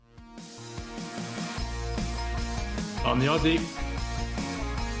On the Aussie.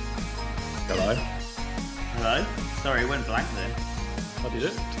 Hello. Hello? Sorry, it went blank then. I did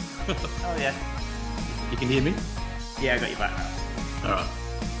it. Oh, yeah. You can hear me? Yeah, I got you back now. Alright.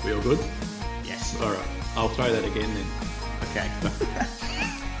 We all good? Yes. Alright. I'll try that again then. Okay.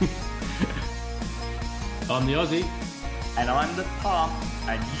 I'm the Aussie. And I'm the Palm,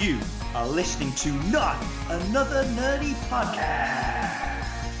 and you are listening to Not Another Nerdy Podcast.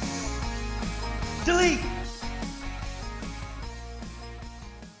 Delete!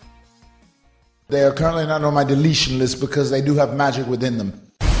 They are currently not on my deletion list because they do have magic within them.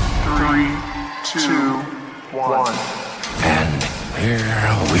 3, 2, 1. And here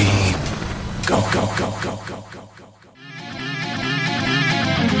we go.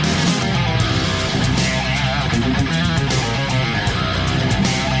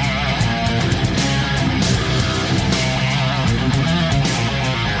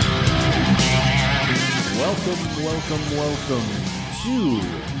 Welcome to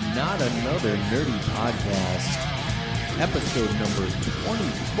Not Another Nerdy Podcast, episode number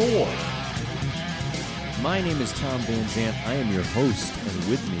 24. My name is Tom Van Zant. I am your host, and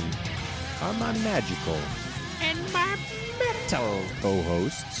with me are my magical and my metal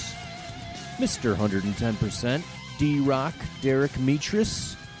co-hosts, Mr. 110%, D-Rock, Derek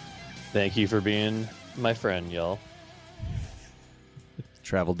Metris. Thank you for being my friend, y'all.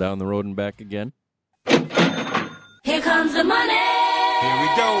 Traveled down the road and back again. Here comes the money. Here we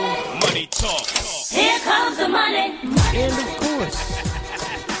go. Money talk. Here comes the money. And of course,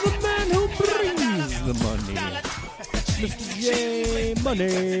 the man who brings the money, Mr. J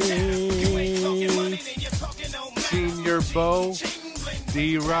Money. Senior Bo,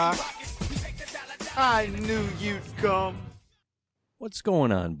 D-Rock. I knew you'd come. What's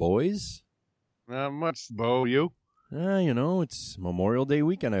going on, boys? Not much, Bo. You? It's Memorial Day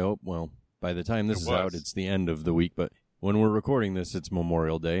weekend, I hope. Well, by the time this is out, it's the end of the week, but when we're recording this, it's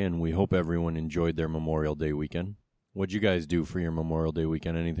Memorial Day, and we hope everyone enjoyed their Memorial Day weekend. What'd you guys do for your Memorial Day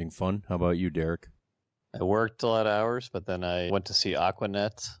weekend? Anything fun? How about you, Derek? I worked a lot of hours, but then I went to see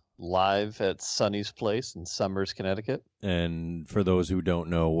Aquanet live at Sunny's Place in Summers, Connecticut. And for those who don't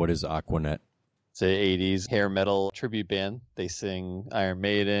know, what is Aquanet? It's an 80s hair metal tribute band. They sing Iron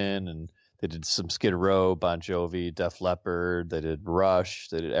Maiden, and they did some Skid Row, Bon Jovi, Def Leppard. They did Rush.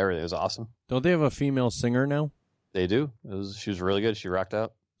 They did everything. It was awesome. Don't they have a female singer now? They do. She was really good. She rocked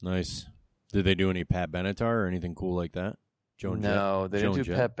out. Nice. Did they do any Pat Benatar or anything cool like that? No, they didn't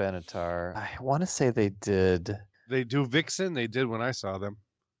do Pat Benatar. I want to say they did. They do Vixen. They did when I saw them.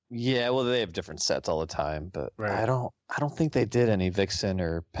 Yeah, well, they have different sets all the time, but Right. I don't think they did any Vixen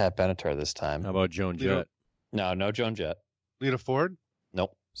or Pat Benatar this time. How about Joan Jett? No Joan Jett. Lita Ford?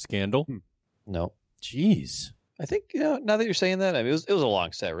 Nope. Scandal? Nope. Jeez. I think now that you're saying that, I mean, it was a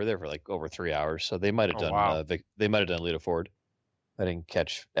long set. We were there for like over 3 hours, so they might have done. Wow. They might have done Lita Ford. I didn't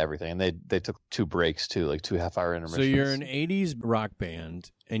catch everything, and they took 2 breaks too, like 2.5-hour intermissions. So you're an 80s rock band,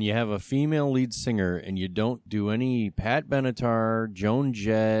 and you have a female lead singer, and you don't do any Pat Benatar, Joan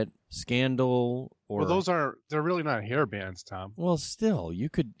Jett, Scandal, or... Well, they're really not hair bands, Tom. Well, still, you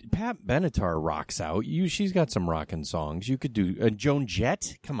could... Pat Benatar rocks out. She's got some rockin' songs. You could do... Joan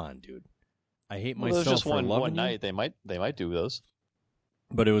Jett? Come on, dude. I hate myself just for one loving night. you. They might do those.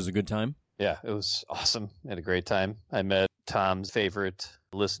 But it was a good time? Yeah, it was awesome. I had a great time. I met Tom's favorite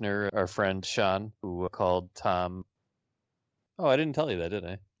listener, our friend Sean, who called Tom. Oh, I didn't tell you that, did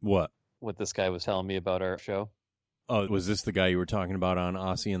I? What? What this guy was telling me about our show? Oh, was this the guy you were talking about on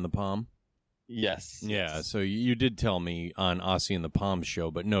Aussie and the Palm? Yes. Yeah, yes. so you did tell me on Aussie and the Palm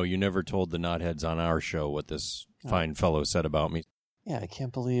show, but no, you never told the Knotheads on our show what this fine fellow said about me. Yeah, I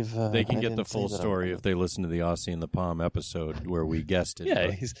can't believe they can I get the didn't full say that story if they listen to the Aussie and the Palm episode where we guessed it. Yeah,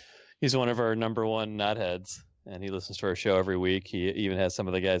 but... he's one of our number one knotheads, and he listens to our show every week. He even has some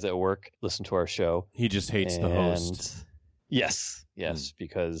of the guys at work listen to our show. He just hates the host. Yes,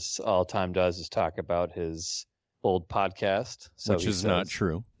 because all Tom does is talk about his old podcast, which is not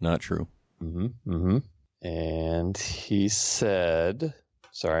true. Not true. Mm-hmm. And he said,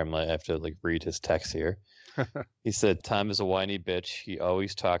 sorry, I have to read his text here. He said, Tom is a whiny bitch. He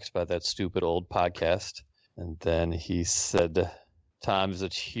always talks about that stupid old podcast. And then he said, Tom is a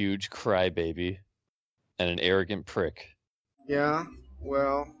huge crybaby and an arrogant prick. Yeah,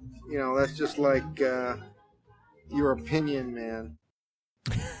 well, that's just like your opinion, man.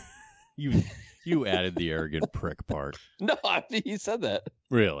 You added the arrogant prick part. No, he said that.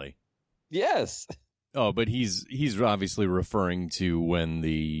 Really? Yes. Oh, but he's obviously referring to when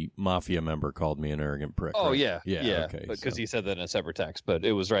the mafia member called me an arrogant prick. Oh, right? yeah. Okay. Because he said that in a separate text, but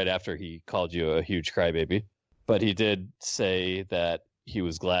it was right after he called you a huge crybaby. But he did say that he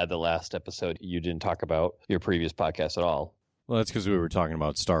was glad the last episode you didn't talk about your previous podcast at all. Well, that's because we were talking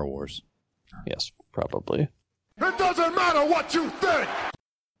about Star Wars. Yes, probably. It doesn't matter what you think!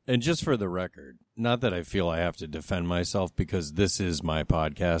 And just for the record, not that I feel I have to defend myself, because this is my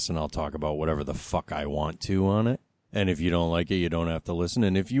podcast and I'll talk about whatever the fuck I want to on it. And if you don't like it, you don't have to listen.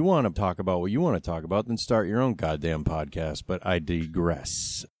 And if you want to talk about what you want to talk about, then start your own goddamn podcast. But I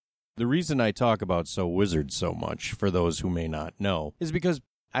digress. The reason I talk about So Wizard so much, for those who may not know, is because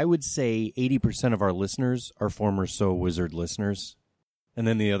I would say 80% of our listeners are former So Wizard listeners. And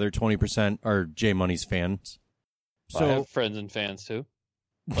then the other 20% are J Money's fans. So I have friends and fans too.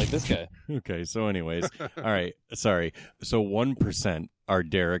 Like this guy. Okay, so anyways, all right, sorry. So 1% are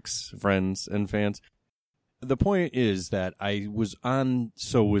Derek's friends and fans. The point is that I was on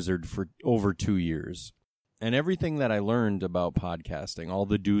So Wizard for over 2 years, and everything that I learned about podcasting, all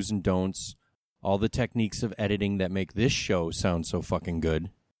the do's and don'ts, all the techniques of editing that make this show sound so fucking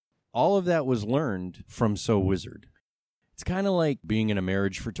good, all of that was learned from So Wizard. It's kind of like being in a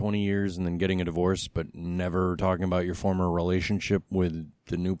marriage for 20 years and then getting a divorce, but never talking about your former relationship with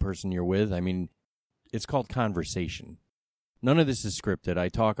the new person you're with. I mean, it's called conversation. None of this is scripted. I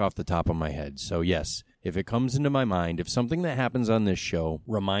talk off the top of my head. So yes, if it comes into my mind, if something that happens on this show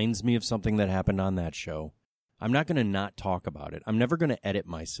reminds me of something that happened on that show, I'm not going to not talk about it. I'm never going to edit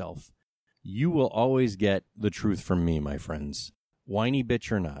myself. You will always get the truth from me, my friends. Whiny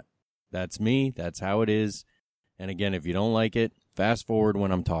bitch or not. That's me. That's how it is. And again, if you don't like it, fast forward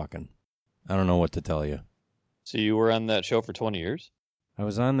when I'm talking. I don't know what to tell you. So you were on that show for 20 years? I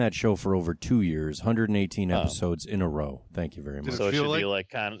was on that show for over 2 years, 118 episodes in a row. Thank you very much. So it should be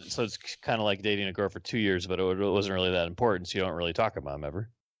like so it's kind of like dating a girl for 2 years, but it wasn't really that important, so you don't really talk about them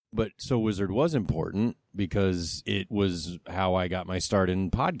ever. But So Wizard was important because it was how I got my start in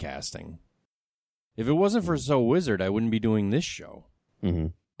podcasting. If it wasn't for So Wizard, I wouldn't be doing this show. Mm-hmm.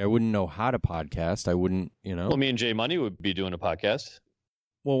 I wouldn't know how to podcast. I wouldn't, Well, me and J Money would be doing a podcast.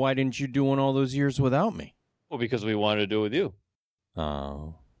 Well, why didn't you do one all those years without me? Well, because we wanted to do it with you.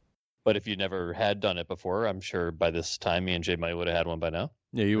 Oh. But if you never had done it before, I'm sure by this time me and J Money would have had one by now.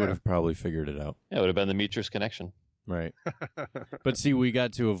 Yeah, you would have probably figured it out. Yeah, it would have been the Meetrus connection. Right. But see, we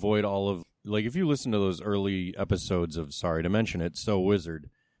got to avoid all of, like, if you listen to those early episodes of, sorry to mention it, So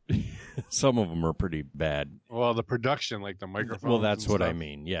Wizard, some of them are pretty bad. Well, the production, like the microphones. Well, that's what I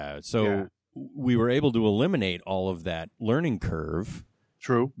mean. Yeah. So we were able to eliminate all of that learning curve.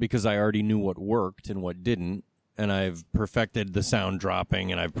 True. Because I already knew what worked and what didn't. And I've perfected the sound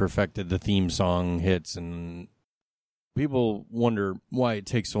dropping, and I've perfected the theme song hits. And people wonder why it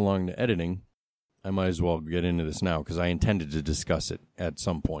takes so long to editing. I might as well get into this now because I intended to discuss it at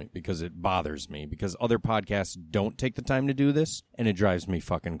some point because it bothers me because other podcasts don't take the time to do this, and it drives me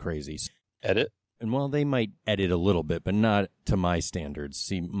fucking crazy. Edit? And well, they might edit a little bit, but not to my standards.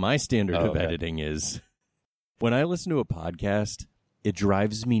 See, my standard of editing is when I listen to a podcast, it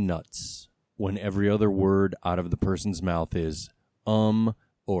drives me nuts when every other word out of the person's mouth is or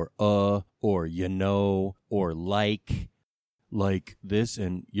or like this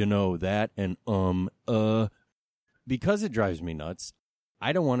and that and because it drives me nuts.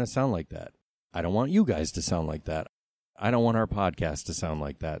 I don't want to sound like that. I don't want you guys to sound like that. I don't want our podcast to sound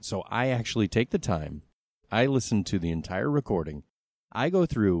like that. So I actually take the time. I listen to the entire recording. I go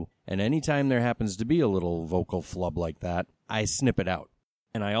through, and anytime there happens to be a little vocal flub like that, I snip it out.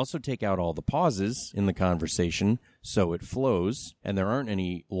 And I also take out all the pauses in the conversation so it flows and there aren't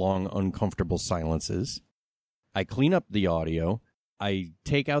any long, uncomfortable silences. I clean up the audio. I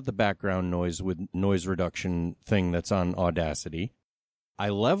take out the background noise with noise reduction thing that's on Audacity. I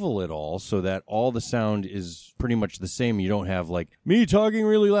level it all so that all the sound is pretty much the same. You don't have like me talking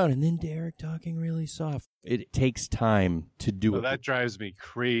really loud and then Derek talking really soft. It takes time to do it. That drives me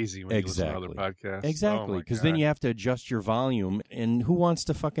crazy when you listen to other podcasts. Exactly, because then you have to adjust your volume, and who wants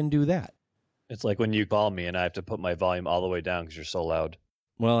to fucking do that? It's like when you call me and I have to put my volume all the way down because you're so loud.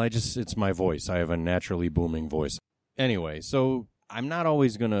 Well, it's my voice. I have a naturally booming voice. Anyway, so I'm not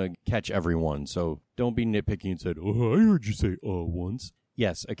always going to catch everyone, so don't be nitpicky and say, oh, I heard you say once.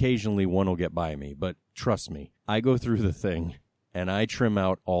 Yes, occasionally one will get by me, but trust me, I go through the thing, and I trim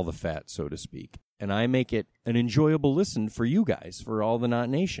out all the fat, so to speak. And I make it an enjoyable listen for you guys, for all the Not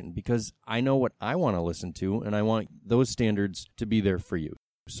Nation, because I know what I want to listen to, and I want those standards to be there for you.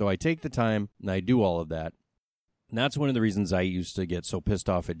 So I take the time, and I do all of that. And that's one of the reasons I used to get so pissed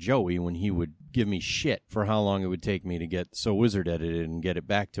off at Joey when he would give me shit for how long it would take me to get So Wizard edited and get it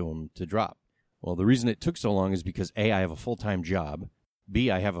back to him to drop. Well, the reason it took so long is because A, I have a full-time job, B,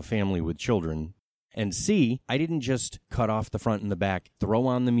 I have a family with children, and C, I didn't just cut off the front and the back, throw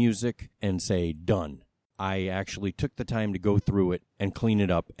on the music, and say, done. I actually took the time to go through it and clean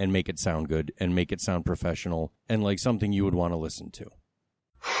it up and make it sound good and make it sound professional and like something you would want to listen to.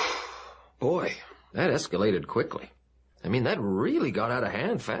 Boy, that escalated quickly. I mean, that really got out of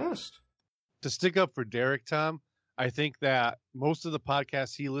hand fast. To stick up for Derek, Tom, I think that most of the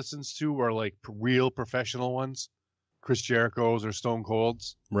podcasts he listens to are like real professional ones. Chris Jericho's or Stone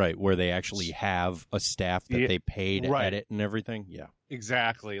Cold's. Right, where they actually have a staff that they pay to right. edit and everything. Yeah.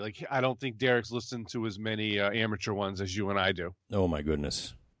 Exactly. Like, I don't think Derek's listened to as many amateur ones as you and I do. Oh, my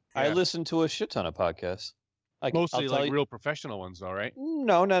goodness. I listen to a shit ton of podcasts. Mostly like real professional ones, though, right?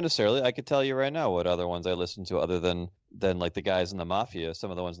 No, not necessarily. I could tell you right now what other ones I listen to other than like the guys in the Mafia, some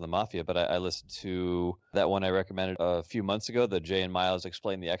of the ones in the Mafia. But I listened to that one I recommended a few months ago, the Jay and Miles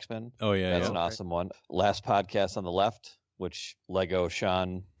Explain the X-Men. Oh, yeah. That's an awesome one. Last Podcast on the Left, which Lego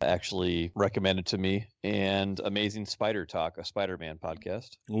Sean actually recommended to me, and Amazing Spider Talk, a Spider-Man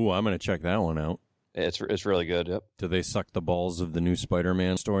podcast. Ooh, I'm going to check that one out. It's really good. Yep. Do they suck the balls of the new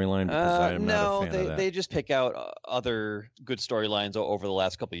Spider-Man storyline? Because I'm not a fan of that. They just pick out other good storylines over the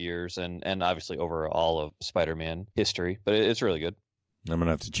last couple of years, and obviously over all of Spider-Man history. But it's really good. I'm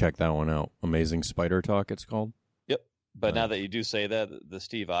gonna have to check that one out. Amazing Spider Talk, it's called. Yep. But now that you do say that, the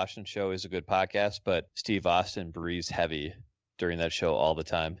Steve Austin Show is a good podcast, but Steve Austin breathes heavy during that show all the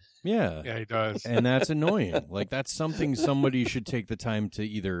time. Yeah. Yeah, he does. And that's annoying. Like, that's something somebody should take the time to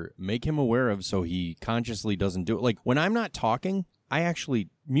either make him aware of so he consciously doesn't do it. Like, when I'm not talking, I actually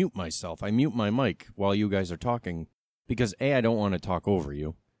mute myself. I mute my mic while you guys are talking because, A, I don't want to talk over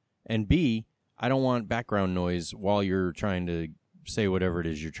you, and B, I don't want background noise while you're trying to say whatever it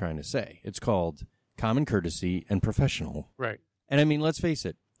is you're trying to say. It's called common courtesy and professional. Right. And I mean, let's face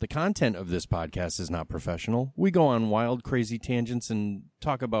it. The content of this podcast is not professional. We go on wild, crazy tangents and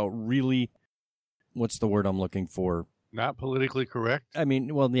talk about really, what's the word I'm looking for? Not politically correct? I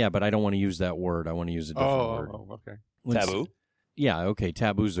mean, well, yeah, but I don't want to use that word. I want to use a different word. Oh, okay. Taboo? Yeah, okay,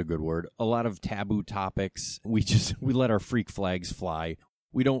 taboo's a good word. A lot of taboo topics. We let our freak flags fly.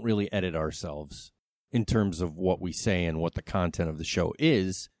 We don't really edit ourselves in terms of what we say and what the content of the show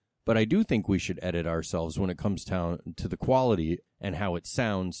is. But I do think we should edit ourselves when it comes down to the quality and how it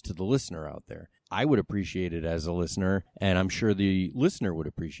sounds to the listener out there. I would appreciate it as a listener, and I'm sure the listener would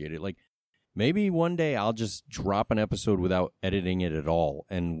appreciate it. Like, maybe one day I'll just drop an episode without editing it at all,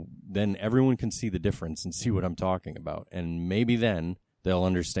 and then everyone can see the difference and see what I'm talking about. And maybe then they'll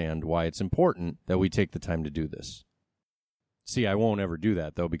understand why it's important that we take the time to do this. See, I won't ever do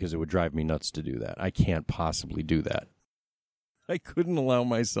that, though, because it would drive me nuts to do that. I can't possibly do that. I couldn't allow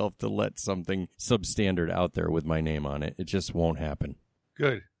myself to let something substandard out there with my name on it. It just won't happen.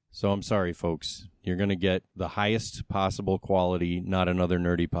 Good. So I'm sorry, folks. You're going to get the highest possible quality, Not Another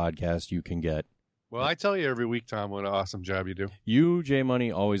Nerdy podcast you can get. Well, I tell you every week, Tom, what an awesome job you do. You, J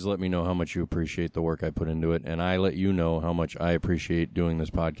Money, always let me know how much you appreciate the work I put into it, and I let you know how much I appreciate doing this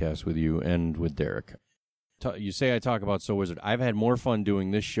podcast with you and with Derek. You say I talk about So Wizard. I've had more fun doing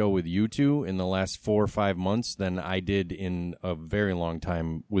this show with you two in the last 4 or 5 months than I did in a very long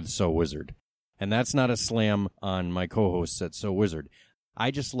time with So Wizard. And that's not a slam on my co-hosts at So Wizard. I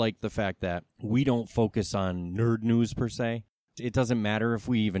just like the fact that we don't focus on nerd news per se. It doesn't matter if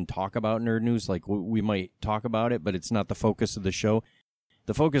we even talk about nerd news. Like, we might talk about it, but it's not the focus of the show.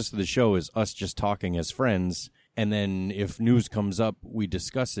 The focus of the show is us just talking as friends. And then if news comes up, we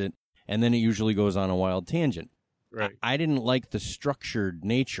discuss it. And then it usually goes on a wild tangent. Right. I didn't like the structured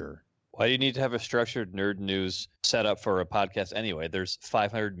nature. Why do you need to have a structured nerd news set up for a podcast anyway? There's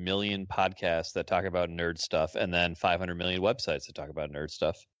 500 million podcasts that talk about nerd stuff, and then 500 million websites that talk about nerd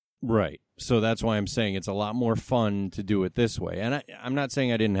stuff. Right. So that's why I'm saying it's a lot more fun to do it this way. And I'm not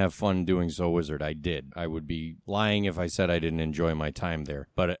saying I didn't have fun doing So Wizard. I did. I would be lying if I said I didn't enjoy my time there.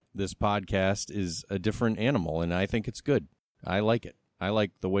 But this podcast is a different animal, and I think it's good. I like it. I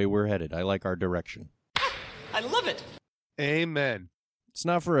like the way we're headed. I like our direction. I love it. Amen. It's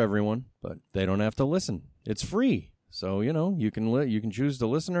not for everyone, but they don't have to listen. It's free. So, you can choose to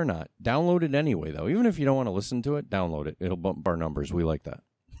listen or not. Download it anyway, though. Even if you don't want to listen to it, download it. It'll bump our numbers. We like that.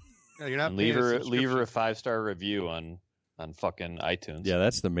 Yeah, you're not leave her a 5-star review on fucking iTunes. Yeah,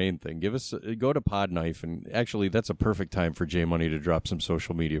 that's the main thing. Go to Podknife, and actually, that's a perfect time for J Money to drop some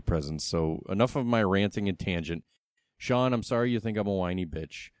social media presence. So, enough of my ranting and tangent. Sean, I'm sorry you think I'm a whiny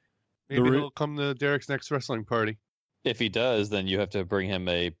bitch. Maybe he'll come to Derek's next wrestling party. If he does, then you have to bring him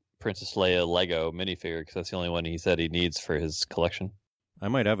a Princess Leia Lego minifigure, because that's the only one he said he needs for his collection. I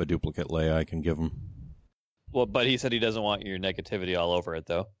might have a duplicate Leia I can give him. Well, but he said he doesn't want your negativity all over it,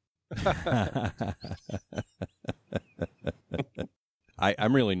 though.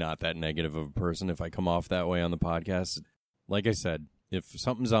 I'm really not that negative of a person if I come off that way on the podcast. Like I said, if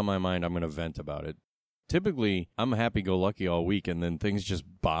something's on my mind, I'm going to vent about it. Typically, I'm happy-go-lucky all week, and then things just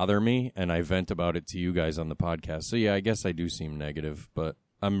bother me, and I vent about it to you guys on the podcast. So, yeah, I guess I do seem negative, but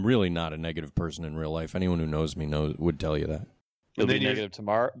I'm really not a negative person in real life. Anyone who knows me would tell you that. You'll be negative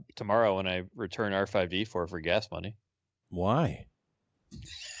tomorrow when I return R5D4 for gas money. Why?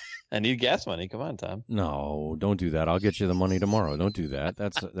 I need gas money. Come on, Tom. No, don't do that. I'll get you the money tomorrow. Don't do that.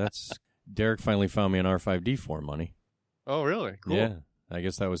 That's Derek finally found me an R5D4 money. Oh, really? Cool. Yeah. I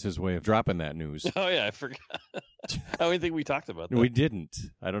guess that was his way of dropping that news. Oh, yeah, I forgot. I don't think we talked about that. We didn't.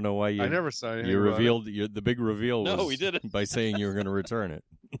 I don't know why you... I never saw anything You about revealed... The big reveal was... No, we didn't. By saying you were going to return it.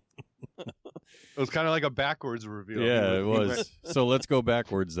 It was kind of like a backwards reveal. Yeah, it was. So let's go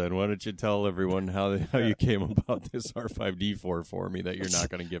backwards then. Why don't you tell everyone how you came about this R5D4 for me that you're not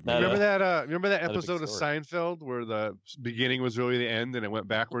going to give me? Remember that episode of Seinfeld where the beginning was really the end and it went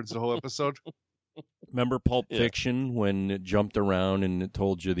backwards the whole episode? Remember Pulp Fiction when it jumped around and it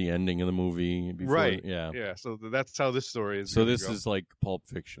told you the ending of the movie? Before, right. Yeah. Yeah. So that's how this story is. So this is like Pulp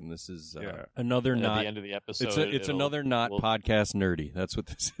Fiction. This is another and not. At the end of the episode, it's another not podcast nerdy. That's what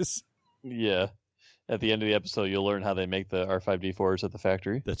this is. Yeah. At the end of the episode, you'll learn how they make the R5D4s at the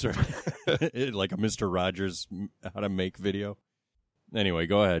factory. That's right. Like a Mr. Rogers how to make video. Anyway,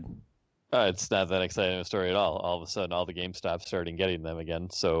 go ahead. It's not that exciting a story at all. All of a sudden, all the GameStops started getting them again.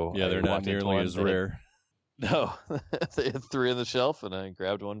 So yeah, they're not nearly as rare. No, they had 3 on the shelf, and I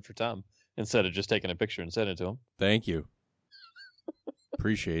grabbed one for Tom instead of just taking a picture and sending it to him. Thank you.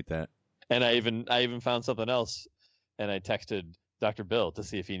 Appreciate that. And I even found something else, and I texted Dr. Bill to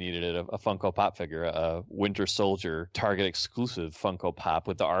see if he needed it, a Funko Pop figure, a Winter Soldier Target exclusive Funko Pop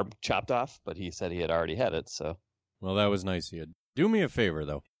with the arm chopped off, but he said he had already had it. So, well, that was nice of you. Do me a favor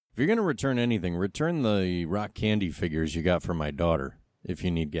though. If you're going to return anything, return the rock candy figures you got for my daughter if you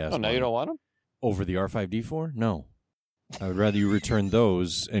need gas. Oh, now you don't want them? Over the R5D4? No. I would rather you return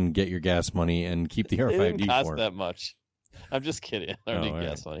those and get your gas money and keep the R5D4. It didn't cost that much. I'm just kidding. I don't need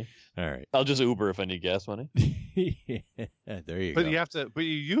gas money. All right. I'll just Uber if I need gas money. There you go. But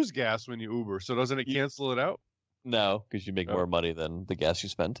you use gas when you Uber, so doesn't it cancel it out? No, because you make more money than the gas you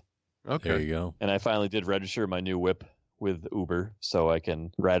spend. Okay. There you go. And I finally did register my new whip with Uber so I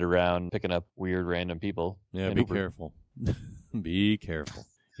can ride around picking up weird random people. Yeah, be careful. Be careful.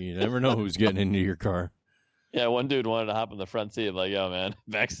 You never know who's getting into your car. Yeah, one dude wanted to hop in the front seat. I'm like, yo, man,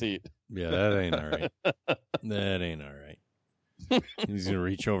 back seat. Yeah, that ain't all right. That ain't all right. He's going to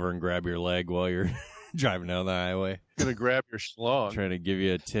reach over and grab your leg while you're driving down the highway. He's going to grab your schlong. Trying to give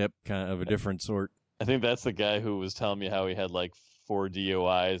you a tip kind of a different sort. I think that's the guy who was telling me how he had like 4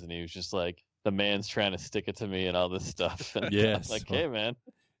 DUIs and he was just like, the man's trying to stick it to me and all this stuff. And yes. I'm like, hey, man.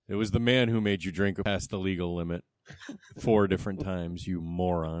 It was the man who made you drink past the legal limit 4 different times, you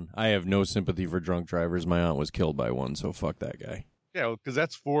moron. I have no sympathy for drunk drivers. My aunt was killed by one, so fuck that guy. Yeah, because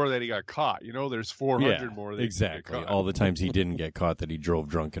that's 4 that he got caught. You know, there's 400 more that exactly. He all the times he didn't get caught that he drove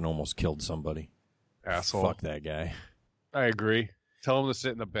drunk and almost killed somebody. Asshole. Fuck that guy. I agree. Tell him to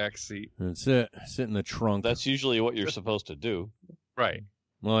sit in the back seat. That's it. Sit in the trunk. That's usually what you're supposed to do. Right.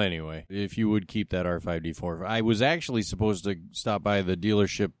 Well, anyway, if you would keep that R5D4. I was actually supposed to stop by the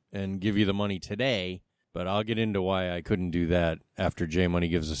dealership and give you the money today, but I'll get into why I couldn't do that after J Money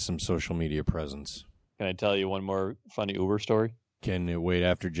gives us some social media presence. Can I tell you one more funny Uber story? Can it wait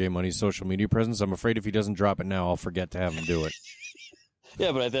after J Money's social media presence? I'm afraid if he doesn't drop it now, I'll forget to have him do it.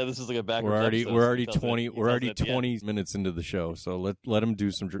 Yeah, but I thought this is like a backwards episode. We're already 20 minutes into the show, so let him do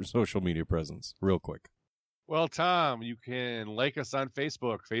some social media presence real quick. Well, Tom, you can like us on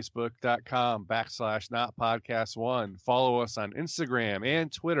Facebook, facebook.com/NotPodcast1. Follow us on Instagram and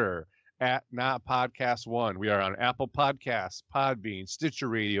Twitter @NotPodcast1. We are on Apple Podcasts, Podbean, Stitcher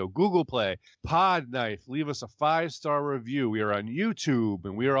Radio, Google Play, Podknife. Leave us a 5-star review. We are on YouTube,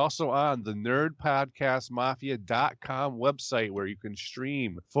 and we are also on the NerdPodcastMafia.com website where you can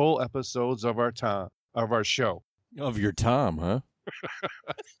stream full episodes of our show. Of your Tom, huh?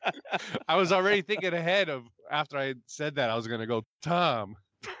 I was already thinking ahead of after I said that I was going to go Tom.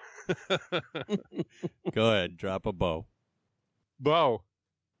 Go ahead, drop a bow. Bow.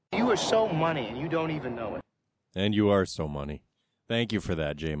 You are so money and you don't even know it. And you are so money. Thank you for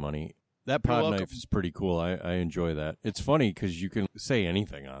that, J Money. That Podknife is pretty cool. I enjoy that. It's funny because you can say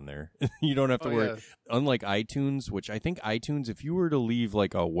anything on there. You don't have to worry. Yeah. Unlike iTunes, which I think iTunes, if you were to leave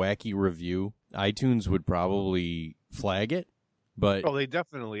like a wacky review, iTunes would probably flag it. But they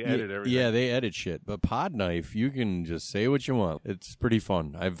definitely edit everything. Yeah, they edit shit. But Podknife, you can just say what you want. It's pretty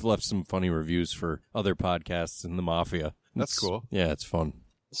fun. I've left some funny reviews for other podcasts in the Mafia. That's cool. Yeah, it's fun.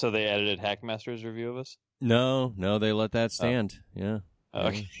 So they edited Hackmaster's review of us? No, they let that stand. Yeah.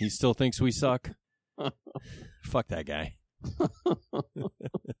 Okay. He still thinks we suck. Fuck that guy.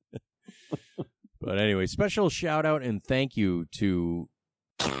 But anyway, special shout out and thank you to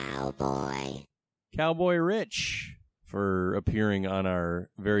Cowboy Rich for appearing on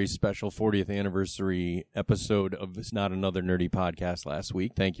our very special 40th anniversary episode of It's Not Another Nerdy Podcast last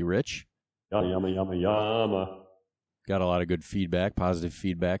week. Thank you, Rich. Yama, yama, yama, yama. Got a lot of good feedback, positive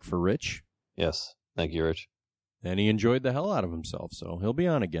feedback for Rich. Yes. Thank you, Rich. And he enjoyed the hell out of himself, so he'll be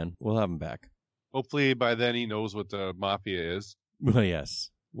on again. We'll have him back. Hopefully by then he knows what the Mafia is. Well,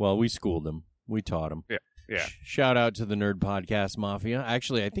 yes. Well, we schooled him. We taught him. Yeah. Shout out to the Nerd Podcast Mafia.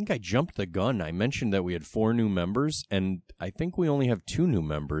 Actually, I think I jumped the gun. I mentioned that we had 4 new members, and I think we only have 2 new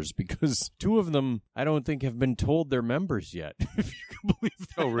members because 2 of them I don't think have been told they're members yet. If you can believe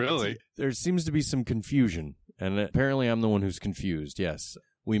that. Oh, really? There seems to be some confusion, and apparently I'm the one who's confused. Yes.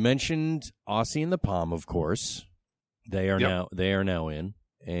 We mentioned Aussie and the Palm, of course. They are now in.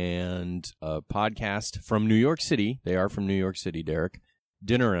 And a podcast from New York City. They are from New York City, Derek.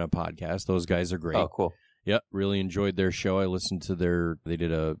 Dinner and a Podcast. Those guys are great. Oh, cool. Yep, really enjoyed their show. I listened to they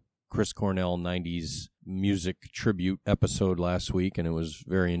did a Chris Cornell 90s music tribute episode last week, and it was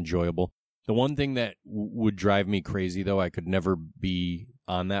very enjoyable. The one thing that would drive me crazy, though, I could never be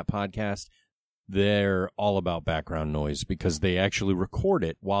on that podcast, they're all about background noise because they actually record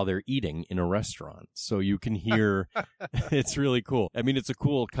it while they're eating in a restaurant. So you can hear, it's really cool. I mean, it's a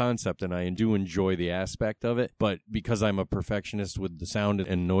cool concept and I do enjoy the aspect of it, but because I'm a perfectionist with the sound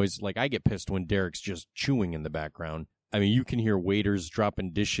and noise, like I get pissed when Derek's just chewing in the background. I mean, you can hear waiters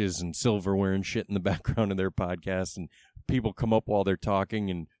dropping dishes and silverware and shit in the background of their podcast, and people come up while they're talking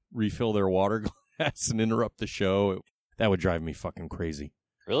and refill their water glass and interrupt the show. That would drive me fucking crazy.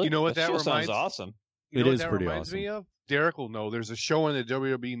 Really? You know what that reminds? sounds awesome. You know it is what that pretty reminds awesome. me of? Derek will know. There's a show on the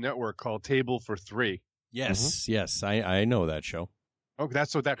WWE Network called Table for Three. Yes, yes, I know that show. Oh,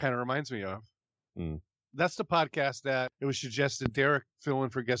 that's what that kind of reminds me of. That's the podcast that it was suggested Derek fill in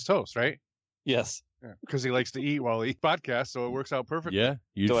for guest host, right? Yes. Because he likes to eat while he podcasts, so it works out perfectly. Yeah.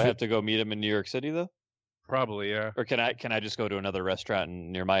 Do I have to go meet him in New York City, though? Probably, yeah. Or can I just go to another restaurant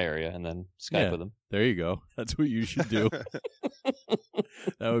near my area and then Skype with him? There you go. That's what you should do.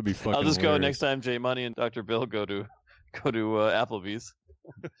 That would be fucking I'll just hilarious. go next time Jay Money and Dr. Bill go to Applebee's.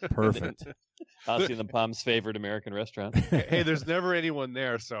 Perfect. I'll see the Palm's favorite American restaurant. Hey, there's never anyone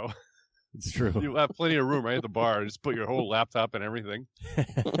there, so it's true. You have plenty of room right at the bar. Just put your whole laptop and everything.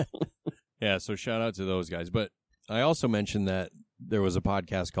 Yeah, so shout out to those guys. But I also mentioned that there was a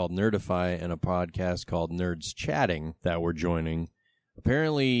podcast called Nerdify and a podcast called Nerds Chatting that we're joining.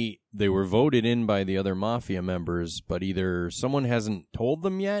 Apparently, they were voted in by the other Mafia members, but either someone hasn't told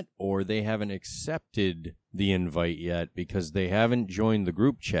them yet or they haven't accepted the invite yet because they haven't joined the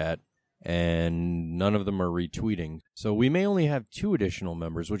group chat and none of them are retweeting. So we may only have 2 additional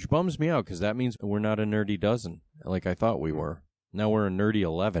members, which bums me out because that means we're not a nerdy dozen like I thought we were. Now we're a nerdy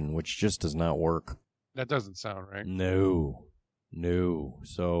 11, which just does not work. That doesn't sound right. No.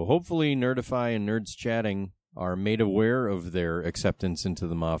 So hopefully Nerdify and Nerds Chatting are made aware of their acceptance into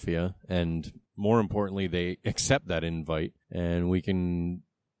the Mafia, and more importantly, they accept that invite, and we can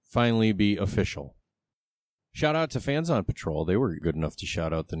finally be official. Shout out to Fans on Patrol. They were good enough to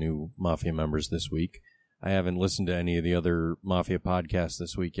shout out the new Mafia members this week. I haven't listened to any of the other Mafia podcasts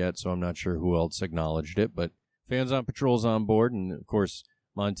this week yet, so I'm not sure who else acknowledged it, but Fans on Patrol's on board, and of course,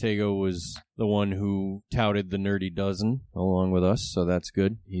 Montego was the one who touted the Nerdy Dozen along with us, so that's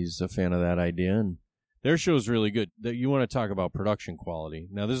good. He's a fan of that idea, and their show's really good. You want to talk about production quality.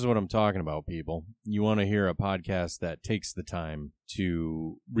 Now, this is what I'm talking about, people. You want to hear a podcast that takes the time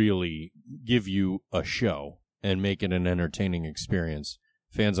to really give you a show and make it an entertaining experience.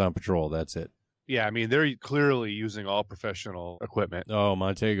 Fans on Patrol, that's it. Yeah, I mean, they're clearly using all professional equipment. Oh,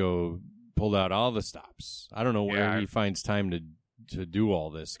 Montego pulled out all the stops. I don't know where he finds time to do all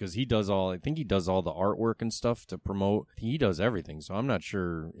this because I think he does all the artwork and stuff to promote. He does everything, so I'm not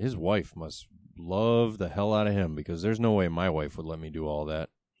sure. His wife must love the hell out of him because there's no way my wife would let me do all that.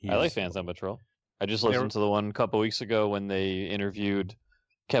 I like Fans on Patrol. I just listened to the one a couple weeks ago when they interviewed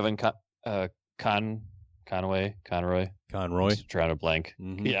Kevin Conroy. I'm trying to blank.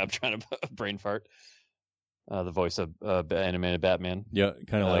 Mm-hmm. Yeah, I'm trying to brain fart. The voice of animated Batman. Yeah,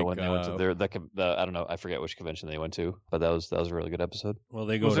 kind of like when they went to I don't know, I forget which convention they went to, but that was a really good episode. Well,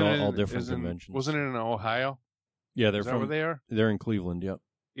 they go to all different conventions. Wasn't it in Ohio? Yeah, they're Is that where they are? They're in Cleveland. Yep.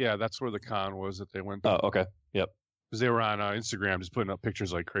 Yeah, that's where the con was that they went to. Oh, okay. Yep. Because they were on Instagram just putting up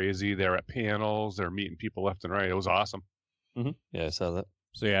pictures like crazy. They're at panels. They're meeting people left and right. It was awesome. Mm-hmm. Yeah, I saw that.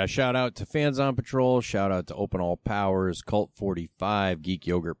 So yeah, shout out to Fans on Patrol, shout out to Open All Powers, Cult 45, Geek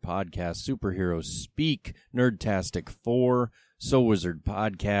Yogurt Podcast, Superheroes Speak, Nerdtastic 4, So Wizard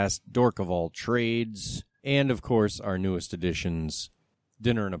Podcast, Dork of All Trades, and of course our newest additions,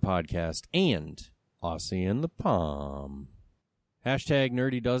 Dinner and a Podcast, and Aussie and the Palm. Hashtag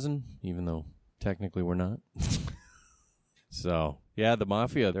Nerdy Dozen, even though technically we're not. So, yeah, the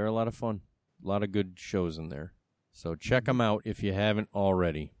Mafia, they're a lot of fun. A lot of good shows in there. So check them out if you haven't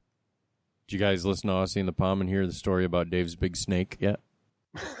already. Did you guys listen to Aussie and the Palm and hear the story about Dave's big snake yet?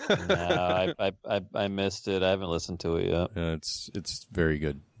 No, I missed it. I haven't listened to it yet. It's very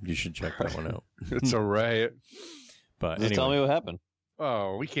good. You should check that one out. It's a riot. But Just tell me what happened.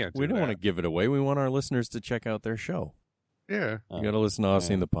 Oh, we can't do We don't that. want to give it away. We want our listeners to check out their show. Yeah. You got to listen to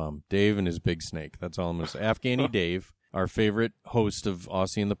Aussie and the Palm. Dave and his big snake. That's all I'm going to say. Afghani Dave, our favorite host of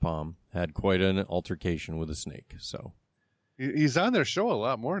Aussie and the Palm, had quite an altercation with a snake. So He's on their show a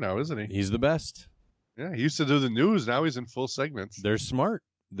lot more now, isn't he? he's the best. Yeah, he used to do the news. Now he's in full segments. They're smart.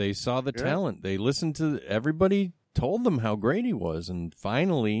 They saw the Yeah. talent. They listened to everybody. Told them how great he was, and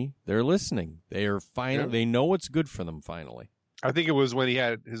finally they're listening. They are They know what's good for them. Finally, I think it was when he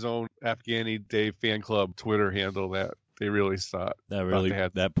had his own Afghani Dave fan club Twitter handle that they really saw it.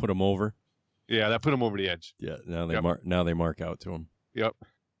 that put him over. Yeah, that put him over the edge. Yeah, now they mark out to him. Yep.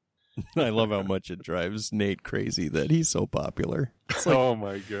 I love how much it drives Nate crazy that he's so popular. It's like, oh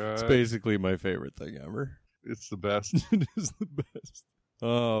my god, it's basically my favorite thing ever. It's the best. It is the best.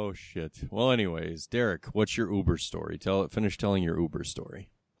 Oh shit. Well, anyways, Derek, what's your Uber story? Finish telling your Uber story.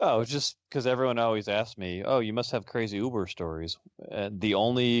 Oh, just because everyone always asks me, oh, you must have crazy Uber stories. The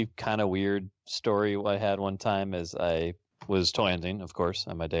only kind of weird story I had one time is I was toy hunting, of course,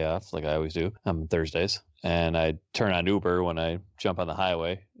 on my day off, like I always do on Thursdays. And I turn on Uber when I jump on the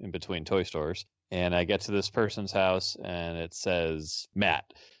highway in between toy stores. And I get to this person's house, and it says Matt.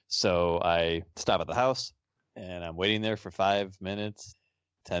 So I stop at the house, and I'm waiting there for 5 minutes.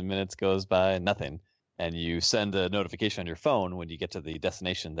 10 minutes goes by, nothing. And you send a notification on your phone when you get to the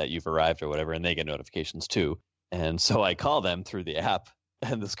destination that you've arrived or whatever, and they get notifications too. And so I call them through the app,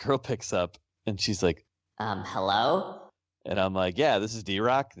 and this girl picks up, and she's like, hello? And I'm like, yeah, this is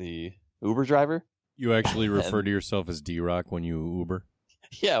D-Rock, the Uber driver. You actually refer to yourself as D-Rock when you Uber?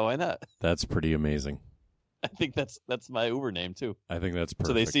 Yeah, why not? That's pretty amazing. I think that's my Uber name too. I think that's perfect.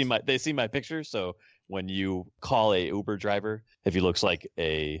 So they see my picture. So when you call a Uber driver, if he looks like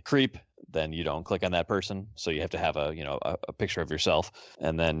a creep, then you don't click on that person. So you have to have a picture of yourself,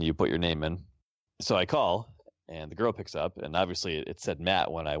 and then you put your name in. So I call, and the girl picks up, and obviously it said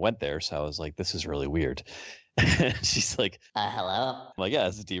Matt when I went there. So I was like, this is really weird. She's like, hello? I'm like, yeah,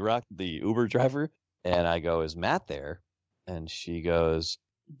 this is D-Rock, the Uber driver. And I go, is Matt there? And she goes,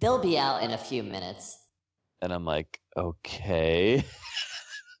 they'll be out in a few minutes. And I'm like, okay.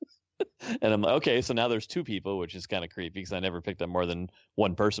 And I'm like, okay, so now there's two people, which is kind of creepy because I never picked up more than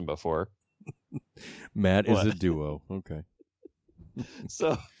one person before. Matt is a duo. Okay.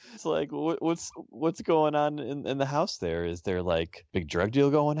 So it's like, what's going on in the house there? Is there like big drug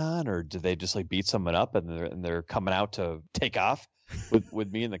deal going on, or do they just like beat someone up and they're coming out to take off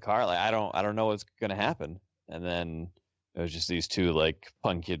with me in the car? Like I don't know what's gonna happen. And then it was just these two like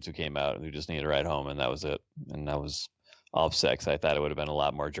punk kids who came out and who just needed a ride home, and that was it. And I was all upset because I thought it would have been a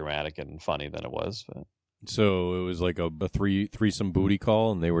lot more dramatic and funny than it was. But. So it was like a threesome booty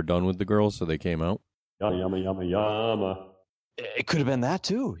call, and they were done with the girls, so they came out? Yama, yama, yama, yama. It could have been that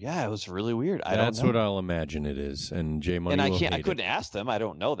too. Yeah, it was really weird. That's what I'll imagine it is. And Jay Money I couldn't ask them. I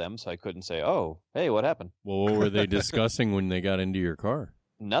don't know them, so I couldn't say, "Oh, hey, what happened?" Well, what were they discussing when they got into your car?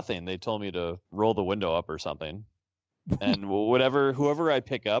 Nothing. They told me to roll the window up or something. And whoever I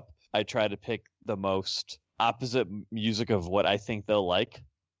pick up, I try to pick the most opposite music of what I think they'll like.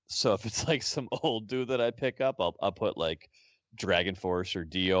 So if it's like some old dude that I pick up, I'll put like Dragon Force or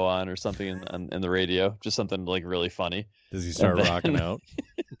Dio on or something in the radio, just something like really funny. Does he start rocking out?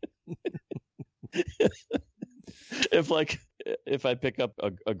 If I pick up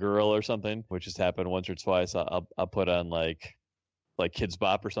a girl or something, which has happened once or twice, I'll put on like Kids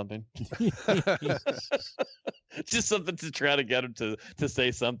Bop or something. Just something to try to get him to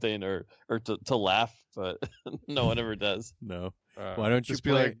say something or to laugh, but no one ever does. No. Why don't you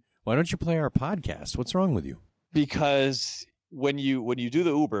play our podcast? What's wrong with you? Because when you do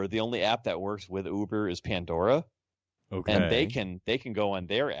the Uber, the only app that works with Uber is Pandora. Okay. And they can go on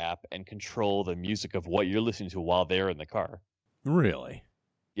their app and control the music of what you're listening to while they're in the car. Really?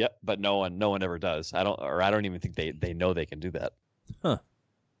 Yep, but no one ever does. I don't even think they know they can do that. Huh.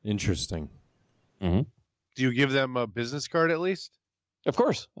 Interesting. Mm-hmm. Do you give them a business card at least? Of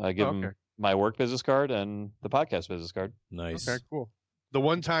course. I give them my work business card and the podcast business card. Nice. Okay, cool. The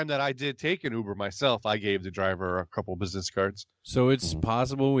one time that I did take an Uber myself, I gave the driver a couple business cards. So it's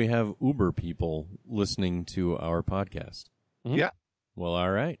possible we have Uber people listening to our podcast. Mm-hmm. Yeah. Well,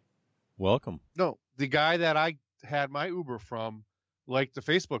 all right. Welcome. No, the guy that I had my Uber from liked the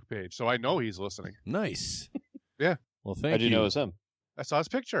Facebook page, so I know he's listening. Nice. Yeah. Well, thank you. How do you know it was him? I saw his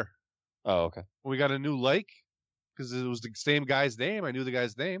picture. Oh, okay. We got a new like because it was the same guy's name. I knew the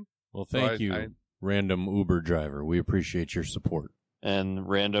guy's name. Well, thank you, random Uber driver. We appreciate your support. And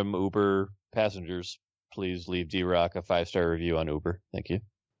random Uber passengers, please leave D-Rock a 5-star review on Uber. Thank you.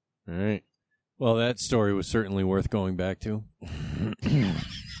 All right. Well, that story was certainly worth going back to.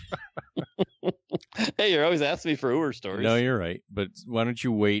 Hey, you're always asking me for Uber stories. No, you're right. But why don't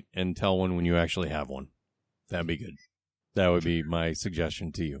you wait and tell one when you actually have one? That'd be good. That would be my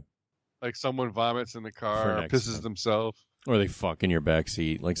suggestion to you. Like someone vomits in the car, next pisses time. themselves. Or they fuck in your back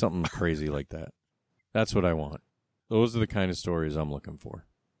seat, like something crazy like that. That's what I want. Those are the kind of stories I'm looking for.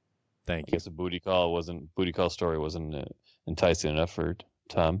 Thank you. I guess a booty call story wasn't enticing enough for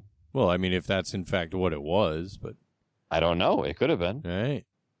Tom. Well, I mean, if that's in fact what it was, but I don't know. It could have been.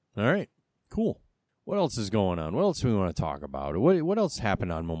 All right. Cool. What else is going on? What else do we want to talk about? What else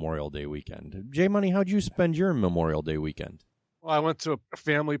happened on Memorial Day weekend? J Money, how'd you spend your Memorial Day weekend? Well, I went to a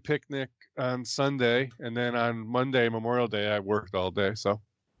family picnic on Sunday, and then on Monday, Memorial Day, I worked all day. So,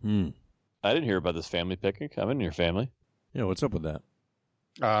 I didn't hear about this family picnic. I'm in your family. Yeah, what's up with that?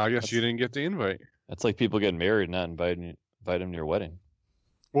 I guess you didn't get the invite. That's like people getting married, not invite them to your wedding.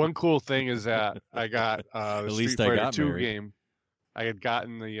 One cool thing is that I got the At Street least I Fighter got 2 married. game. I had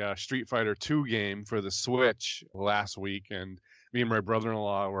gotten the Street Fighter 2 game for the Switch last week, and me and my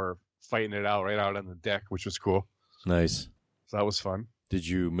brother-in-law were fighting it out right out on the deck, which was cool. Nice. So that was fun. Did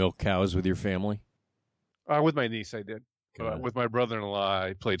you milk cows with your family? With my niece, I did. Got it. With my brother-in-law,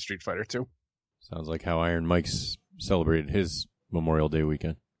 I played Street Fighter 2. Sounds like how Iron Mike's celebrated his Memorial Day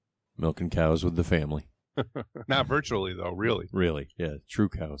weekend. Milking cows with the family. Not virtually, though, really. Really? Yeah, true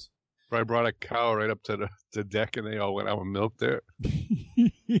cows. I brought a cow right up to the deck, and they all went out and milked it.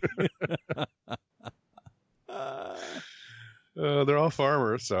 They're all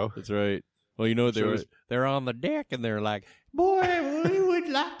farmers, so. That's right. Well, you know, they're on the deck, and they're like, boy, we would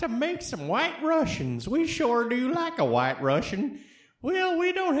like to make some White Russians. We sure do like a White Russian. Well,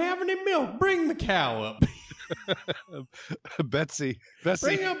 we don't have any milk. Bring the cow up. Betsy.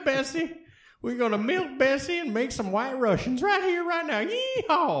 Bring up Bessie. We're going to milk Bessie and make some White Russians right here, right now.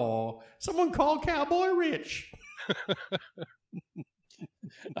 Yeehaw! Someone call Cowboy Rich.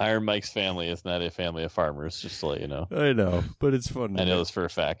 Iron Mike's family is not a family of farmers, just to let you know. I know, but it's fun. I know this for a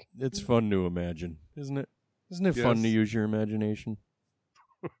fact. It's fun to imagine, isn't it? Isn't it fun to use your imagination?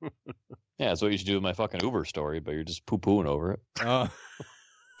 Yeah, that's what you should do with my fucking Uber story, but you're just poo-pooing over it.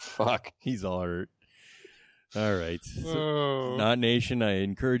 Fuck. He's all hurt. All right. So, Not Nation, I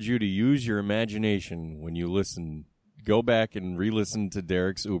encourage you to use your imagination when you listen. Go back and re-listen to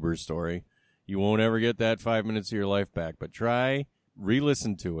Derek's Uber story. You won't ever get that 5 minutes of your life back, but try,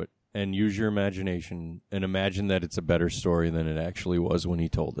 re-listen to it, and use your imagination, and imagine that it's a better story than it actually was when he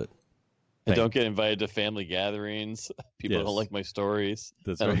told it. And don't get invited to family gatherings. People don't like my stories.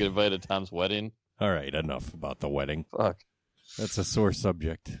 I don't get invited to Tom's wedding. All right, enough about the wedding. Fuck. That's a sore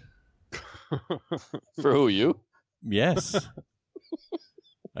subject. For who, you? Yes.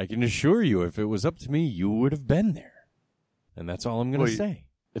 I can assure you, if it was up to me, you would have been there. And that's all I'm going to say.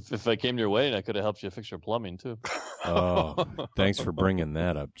 If I came to your wedding, I could have helped you fix your plumbing, too. Oh, thanks for bringing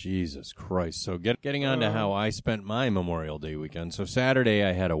that up. Jesus Christ. So getting on to how I spent my Memorial Day weekend. So Saturday,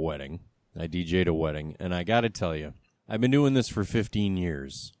 I had a wedding. I DJ'd a wedding. And I got to tell you, I've been doing this for 15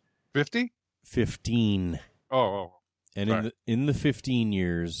 years. 50? 15. Oh. And in the 15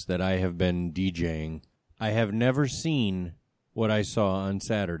 years that I have been DJing, I have never seen what I saw on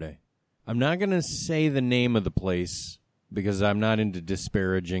Saturday. I'm not going to say the name of the place because I'm not into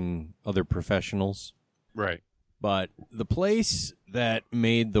disparaging other professionals. Right. But the place that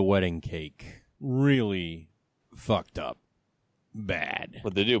made the wedding cake really fucked up bad.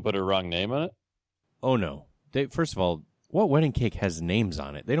 What'd they do? Put a wrong name on it? Oh, no. First of all, what wedding cake has names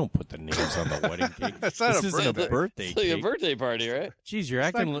on it? They don't put the names on the wedding cake. That's not this a isn't birthday. a birthday It's like cake. a birthday party, right? Jeez, you're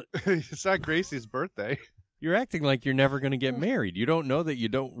acting It's not Gracie's birthday. You're acting like you're never going to get married. You don't know that you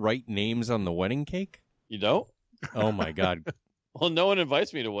don't write names on the wedding cake? You don't? Oh, my God. Well, no one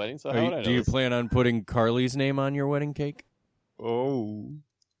invites me to weddings, so how would I know Do you this? plan on putting Carly's name on your wedding cake? Oh.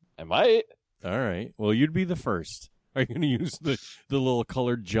 I might. All right. Well, you'd be the first. Are you going to use the little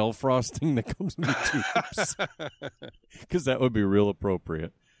colored gel frosting that comes in the tubes? Because that would be real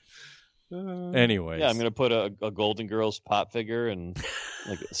appropriate. Anyways. Yeah, I'm going to put a Golden Girls pop figure and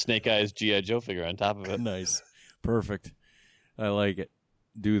like a Snake Eyes G.I. Joe figure on top of it. Nice. Perfect. I like it.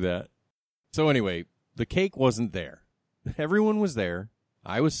 Do that. So anyway, the cake wasn't there. Everyone was there.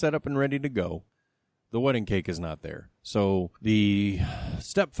 I was set up and ready to go. The wedding cake is not there. So the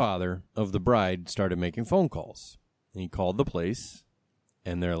stepfather of the bride started making phone calls. He called the place,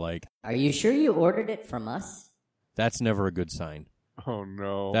 and they're like, Are you sure you ordered it from us? that's never a good sign. Oh,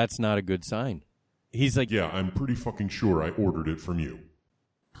 no. That's not a good sign. He's like, Yeah, I'm pretty fucking sure I ordered it from you.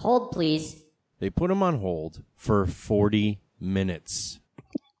 Hold, please. They put him on hold for 40 minutes.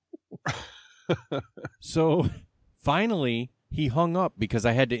 So finally, he hung up because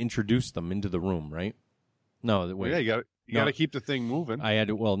I had to introduce them into the room, right? No, wait. Well, yeah, you got to keep the thing moving. I had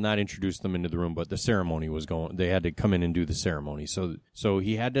to, well, not introduce them into the room, but the ceremony was going. They had to come in and do the ceremony. So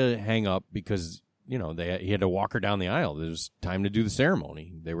he had to hang up because, he had to walk her down the aisle. It was time to do the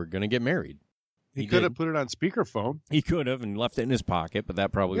ceremony. They were going to get married. He could have put it on speakerphone. He could have and left it in his pocket, but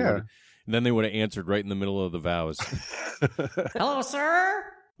that probably would have. And then they would have answered right in the middle of the vows. Hello, sir.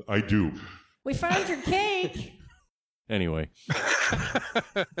 I do. We found your cake. Anyway.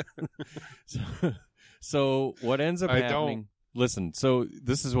 So what ends up happening... Listen, so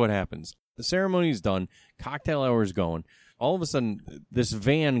this is what happens. The ceremony's done. Cocktail hour's going. All of a sudden, this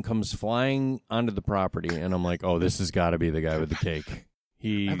van comes flying onto the property, and I'm like, oh, this has got to be the guy with the cake.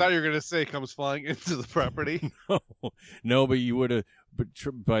 I thought you were going to say comes flying into the property. No, but you would have... But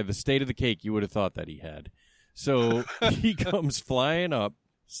by the state of the cake, you would have thought that he had. So he comes flying up,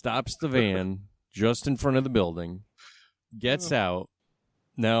 stops the van just in front of the building, gets out.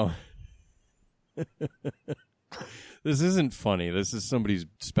 Now, this isn't funny. This is somebody's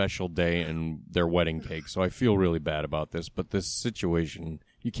special day and their wedding cake, so I feel really bad about this. But this situation,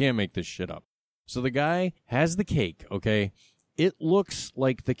 you can't make this shit up. So the guy has the cake, okay? It looks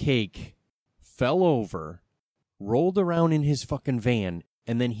like the cake fell over, rolled around in his fucking van,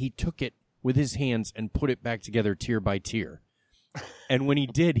 and then he took it with his hands and put it back together tier by tier. And when he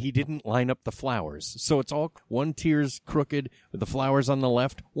did, he didn't line up the flowers. So it's all one tier's crooked with the flowers on the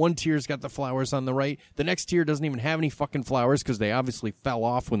left. One tier's got the flowers on the right. The next tier doesn't even have any fucking flowers because they obviously fell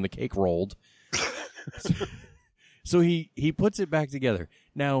off when the cake rolled. So he puts it back together.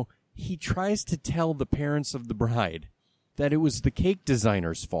 Now, he tries to tell the parents of the bride that it was the cake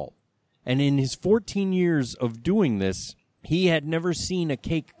designer's fault. And in his 14 years of doing this, he had never seen a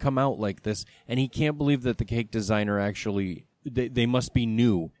cake come out like this, and he can't believe that the cake designer actually, they must be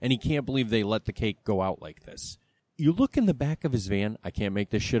new, and he can't believe they let the cake go out like this. You look in the back of his van, I can't make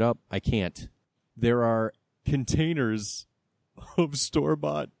this shit up, I can't. There are containers of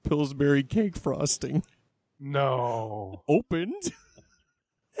store-bought Pillsbury cake frosting. No. Opened,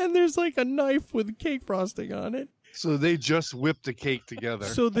 and there's like a knife with cake frosting on it. So they just whipped a cake together.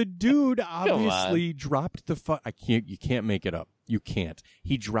 So the dude obviously dropped the you can't make it up. You can't.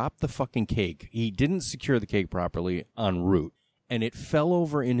 He dropped the fucking cake. He didn't secure the cake properly en route, and it fell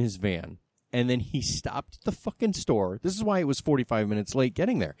over in his van. And then he stopped at the fucking store. This is why it was 45 minutes late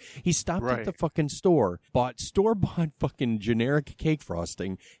getting there. He stopped at the fucking store, bought store-bought fucking generic cake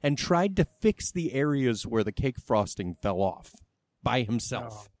frosting, and tried to fix the areas where the cake frosting fell off by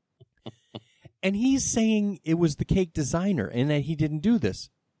himself. Oh. And he's saying it was the cake designer and that he didn't do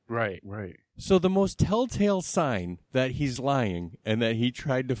this. Right. So the most telltale sign that he's lying and that he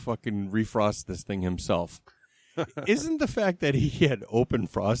tried to fucking refrost this thing himself isn't the fact that he had open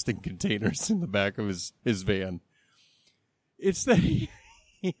frosting containers in the back of his van. It's that he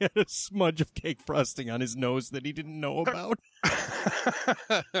had a smudge of cake frosting on his nose that he didn't know about.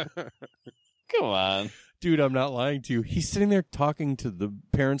 Come on. Dude, I'm not lying to you. He's sitting there talking to the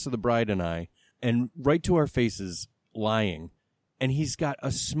parents of the bride and I, and right to our faces, lying. And he's got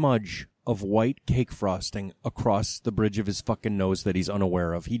a smudge of white cake frosting across the bridge of his fucking nose that he's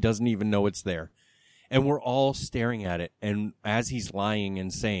unaware of. He doesn't even know it's there. And we're all staring at it. And as he's lying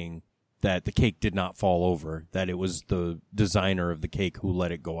and saying that the cake did not fall over, that it was the designer of the cake who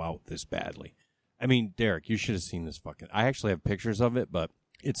let it go out this badly. I mean, Derek, you should have seen this fucking... I actually have pictures of it, but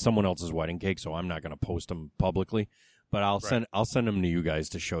it's someone else's wedding cake, so I'm not going to post them publicly. But I'll send them to you guys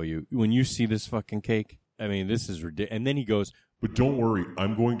to show you. When you see this fucking cake, I mean, this is ridiculous. And then he goes... But don't worry,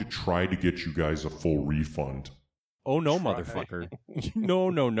 I'm going to try to get you guys a full refund. Oh, no, motherfucker.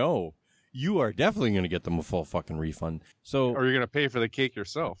 No. You are definitely going to get them a full fucking refund. So, or you're going to pay for the cake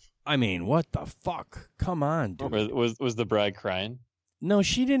yourself. I mean, what the fuck? Come on, dude. Was the bride crying? No,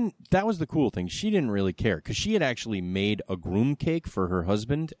 she didn't. That was the cool thing. She didn't really care because she had actually made a groom cake for her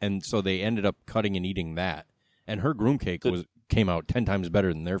husband, and so they ended up cutting and eating that. And her groom cake came out 10 times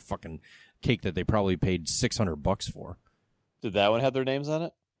better than their fucking cake that they probably paid $600 for. Did that one have their names on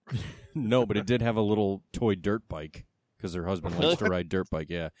it? No, but it did have a little toy dirt bike because her husband likes to ride dirt bike.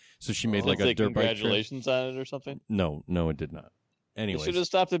 Yeah, so she made like a dirt bike. Congratulations on it or something? No, it did not. Anyways, you should have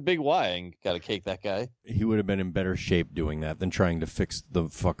stopped at Big Y and got a cake that guy. He would have been in better shape doing that than trying to fix the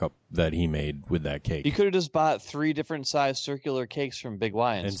fuck up that he made with that cake. You could have just bought 3 different size circular cakes from Big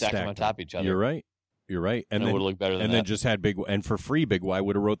Y and stacked them on top of each other. You're right. You're right. And it would look better than and that. then just had and for free, Big Y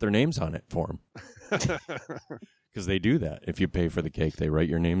would have wrote their names on it for him. Because they do that. If you pay for the cake, they write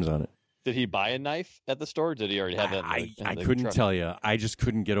your names on it. Did he buy a knife at the store? Or did he already have that? I couldn't tell you. I just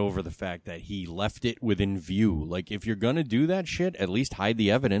couldn't get over the fact that he left it within view. Like, if you're going to do that shit, at least hide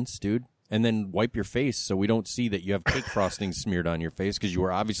the evidence, dude. And then wipe your face so we don't see that you have cake frosting smeared on your face because you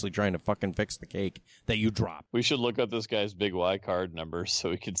were obviously trying to fucking fix the cake that you dropped. We should look up this guy's Big Y card number so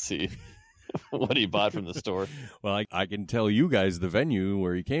we can see what he bought from the store. Well, I can tell you guys the venue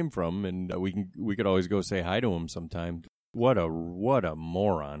where he came from, and we could always go say hi to him sometime. What a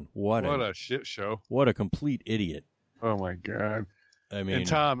moron! What a shit show! What a complete idiot! Oh my god! I mean, and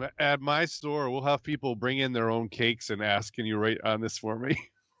Tom, at my store, we'll have people bring in their own cakes and ask, "Can you write on this for me?"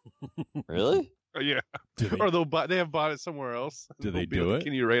 Really? Yeah. Or they have bought it somewhere else. Do they do it?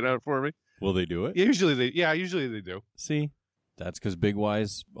 Can you write on it for me? Will they do it? Usually they do. See, that's because Big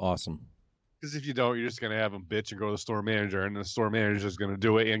Y's awesome. Because if you don't, you're just gonna have them bitch and go to the store manager, and the store manager is gonna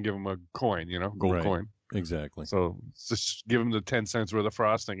do it and give them a coin, gold coin. Exactly. So just give them the 10 cents worth of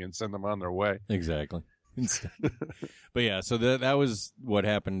frosting and send them on their way. Exactly. But yeah, so that was what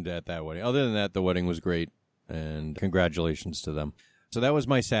happened at that wedding. Other than that, the wedding was great, and congratulations to them. So that was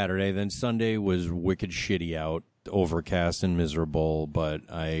my Saturday. Then Sunday was wicked shitty out, overcast and miserable, but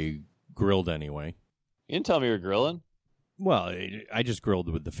I grilled anyway. You didn't tell me you were grilling? Well, I just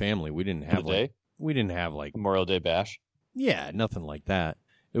grilled with the family. We didn't have Memorial Day bash? Yeah, nothing like that.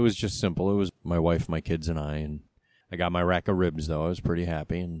 It was just simple. It was my wife, my kids, and I got my rack of ribs, though. I was pretty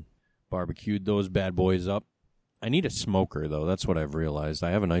happy and barbecued those bad boys up. I need a smoker, though. That's what I've realized.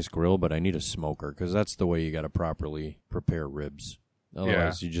 I have a nice grill, but I need a smoker because that's the way you got to properly prepare ribs.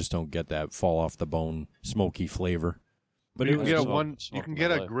 Otherwise, you just don't get that fall off the bone smoky flavor. But you can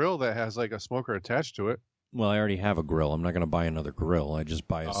get a grill that has like a smoker attached to it. Well, I already have a grill. I'm not going to buy another grill. I just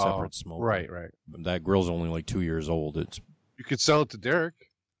buy a separate smoker. Right. That grill's only like 2 years old. You could sell it to Derek.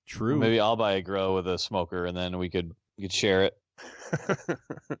 True. Well, maybe I'll buy a grill with a smoker, and then we could share it.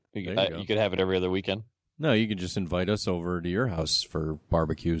 You could have it every other weekend. No, you could just invite us over to your house for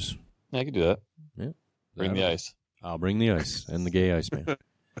barbecues. Yeah, I could do that. Yeah. Bring the ice. I'll bring the ice and the gay Iceman.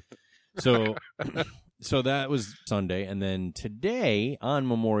 So that was Sunday. And then today, on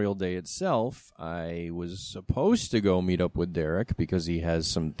Memorial Day itself, I was supposed to go meet up with Derek because he has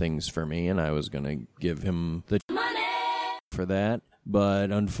some things for me, and I was going to give him the money for that. But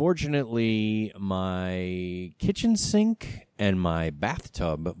unfortunately, my kitchen sink and my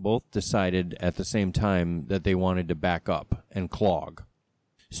bathtub both decided at the same time that they wanted to back up and clog.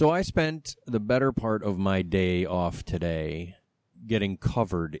 So I spent the better part of my day off today getting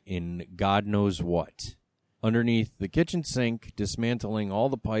covered in God knows what. Underneath the kitchen sink, dismantling all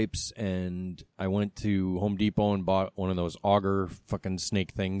the pipes, and I went to Home Depot and bought one of those auger fucking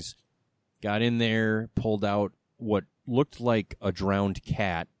snake things. Got in there, pulled out what looked like a drowned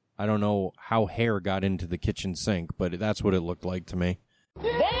cat. I don't know how hair got into the kitchen sink, but that's what it looked like to me.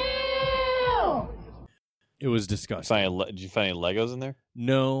 Damn! It was disgusting. Did you find any Legos in there?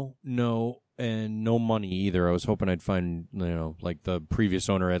 No, and no money either. I was hoping I'd find, like the previous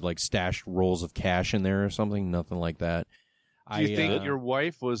owner had like stashed rolls of cash in there or something. Nothing like that. Do you think your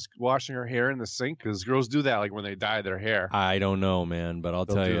wife was washing her hair in the sink? Because girls do that, like when they dye their hair. I don't know, man, but I'll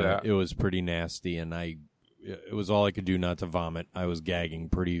tell you, it was pretty nasty, and it was all I could do not to vomit. I was gagging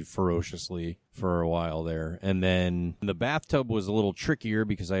pretty ferociously for a while there. And then the bathtub was a little trickier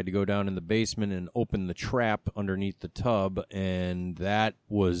because I had to go down in the basement and open the trap underneath the tub, and that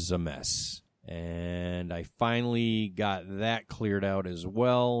was a mess. And I finally got that cleared out as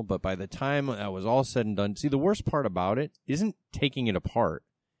well. But by the time that was all said and done, see, the worst part about it isn't taking it apart.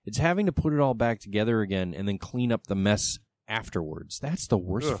 It's having to put it all back together again and then clean up the mess afterwards. That's the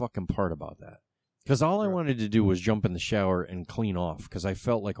worst fucking part about that. Because all I wanted to do was jump in the shower and clean off, because I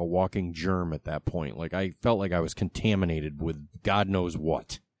felt like a walking germ at that point. Like, I felt like I was contaminated with God knows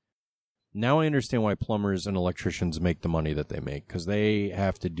what. Now I understand why plumbers and electricians make the money that they make, because they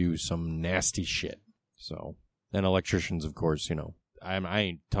have to do some nasty shit. So, and electricians, of course, I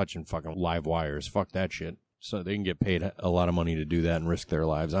ain't touching fucking live wires. Fuck that shit. So they can get paid a lot of money to do that and risk their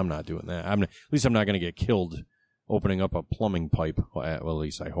lives. I'm not doing that. At least I'm not going to get killed opening up a plumbing pipe. Well, at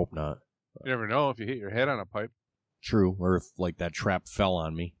least I hope not. You never know if you hit your head on a pipe. True, or if like that trap fell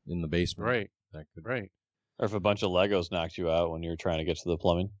on me in the basement. Right. That could... Right. Or if a bunch of Legos knocked you out when you were trying to get to the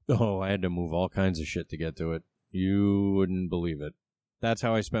plumbing. Oh, I had to move all kinds of shit to get to it. You wouldn't believe it. That's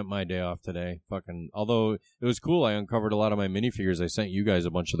how I spent my day off today. Although it was cool, I uncovered a lot of my minifigures. I sent you guys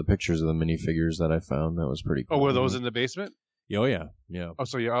a bunch of the pictures of the minifigures that I found. That was pretty cool. Oh, were those in the basement? Oh, yeah. Yeah. Oh,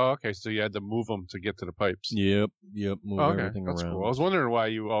 so okay. So you had to move them to get to the pipes. Yep. Move everything That's around. cool. I was wondering why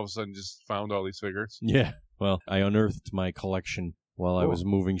you all of a sudden just found all these figures. Yeah. Well, I unearthed my collection while I was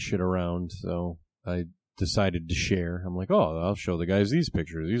moving shit around, so I decided to share. I'm like, I'll show the guys these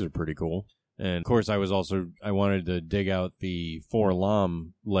pictures. These are pretty cool. And, of course, I wanted to dig out the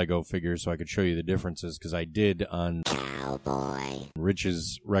 4-LOM Lego figures so I could show you the differences, because I did, on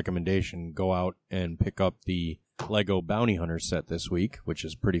Rich's recommendation, go out and pick up the Lego Bounty Hunter set this week, which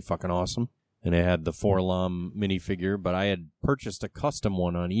is pretty fucking awesome. And it had the 4-LOM minifigure, but I had purchased a custom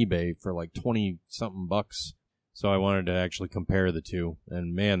one on eBay for like 20-something bucks. So I wanted to actually compare the two.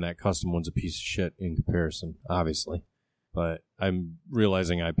 And man, that custom one's a piece of shit in comparison, obviously. But I'm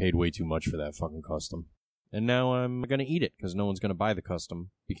realizing I paid way too much for that fucking custom. And now I'm going to eat it because no one's going to buy the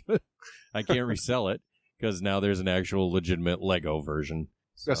custom. Because I can't resell it because now there's an actual legitimate Lego version.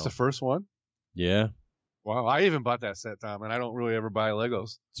 So. That's the first one? Yeah. Wow, I even bought that set, Tom, and I don't really ever buy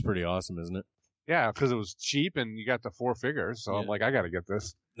Legos. It's pretty awesome, isn't it? Yeah, because it was cheap and you got the 4 figures, so I'm like, I got to get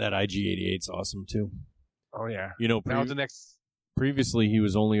this. That IG-88's awesome, too. Oh, yeah. You know, now the next... Previously, he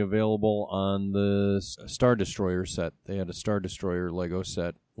was only available on the Star Destroyer set. They had a Star Destroyer Lego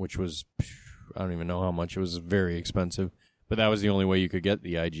set, which was, I don't even know how much. It was very expensive. But that was the only way you could get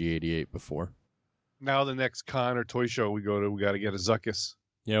the IG-88 before. Now the next con or toy show we go to, we got to get a Zuckuss.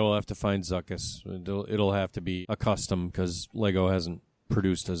 Yeah, we'll have to find Zuckuss. It'll have to be a custom because Lego hasn't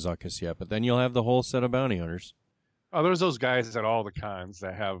produced a Zuckuss yet. But then you'll have the whole set of bounty hunters. Oh, there's those guys at all the cons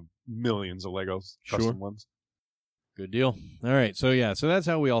that have millions of Legos, custom ones. Good deal. All right, so that's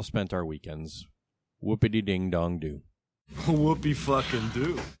how we all spent our weekends. Whoopity-ding-dong-do. Whoopie fucking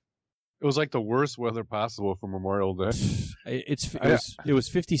do. It was like the worst weather possible for Memorial Day. It was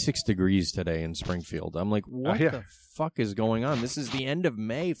 56 degrees today in Springfield. I'm like, what the fuck is going on? This is the end of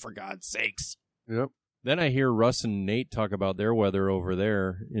May, for God's sakes. Yep. Then I hear Russ and Nate talk about their weather over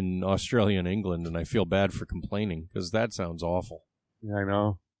there in Australia and England, and I feel bad for complaining because that sounds awful. Yeah, I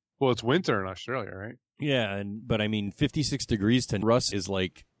know. Well, it's winter in Australia, right? Yeah, but I mean, 56 degrees to Russ is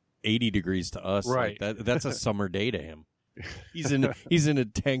like 80 degrees to us. Right. Like that's a summer day to him. He's in a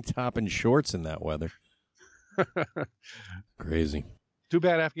tank top and shorts in that weather. Crazy. Too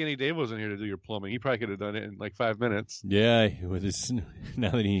bad Afghani Dave wasn't here to do your plumbing. He probably could have done it in like 5 minutes. Yeah, with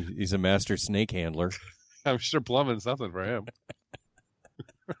now that he's a master snake handler. I'm sure plumbing's something for him.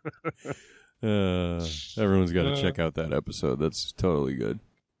 Everyone's got to check out that episode. That's totally good.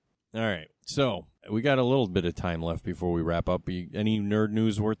 All right, so we got a little bit of time left before we wrap up. Any nerd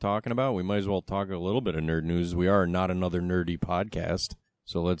news worth talking about? We might as well talk a little bit of nerd news. We are not another nerdy podcast,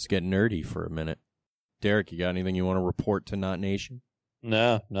 so let's get nerdy for a minute. Derek, you got anything you want to report to Not Nation?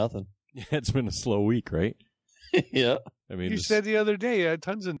 No, nothing. It's been a slow week, right? Yeah. I mean, you said the other day you had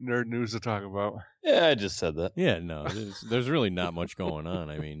tons of nerd news to talk about. Yeah, I just said that. Yeah, no, there's really not much going on.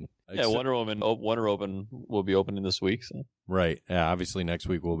 I mean, yeah, Wonder Woman will be opening this week. So. Right. Yeah, obviously next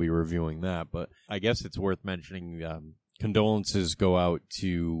week we'll be reviewing that, but I guess it's worth mentioning condolences go out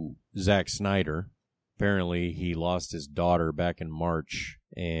to Zack Snyder. Apparently he lost his daughter back in March,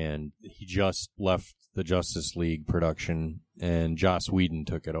 and he just left the Justice League production, and Joss Whedon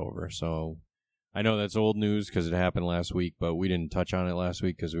took it over. So I know that's old news because it happened last week, but we didn't touch on it last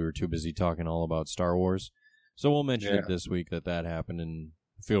week because we were too busy talking all about Star Wars. So we'll mention it this week that happened, and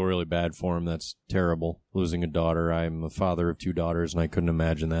I feel really bad for him. That's terrible, losing a daughter. I'm a father of 2 daughters, and I couldn't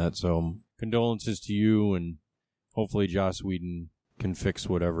imagine that. So condolences to you, and hopefully Joss Whedon can fix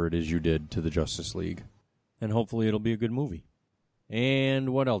whatever it is you did to the Justice League. And hopefully it'll be a good movie.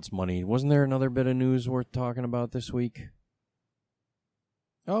 And what else, Money? Wasn't there another bit of news worth talking about this week?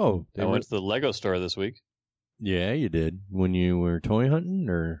 Oh, I went to the Lego store this week. Yeah, you did. When you were toy hunting,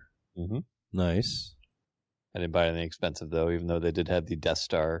 or? Mm-hmm. Nice. I didn't buy anything expensive, though, even though they did have the Death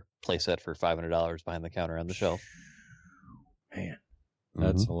Star playset for $500 behind the counter on the shelf. Man,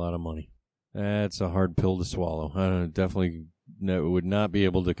 that's a lot of money. That's a hard pill to swallow. I definitely would not be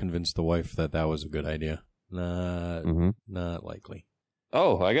able to convince the wife that was a good idea. Not likely.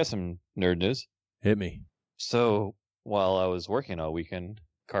 Oh, I got some nerd news. Hit me. So, while I was working all weekend,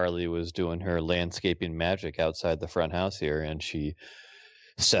 Carly was doing her landscaping magic outside the front house here, and she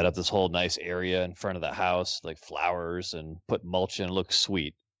set up this whole nice area in front of the house, like flowers, and put mulch in. It looked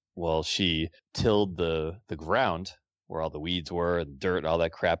sweet. Well, she tilled the ground where all the weeds were and dirt and all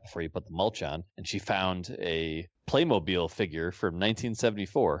that crap before you put the mulch on, and she found a Playmobil figure from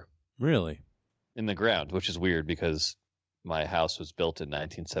 1974. Really? In the ground, which is weird because my house was built in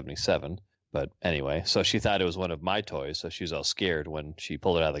 1977. But anyway, so she thought it was one of my toys, so she was all scared when she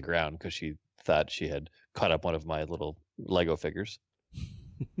pulled it out of the ground because she thought she had cut up one of my little Lego figures.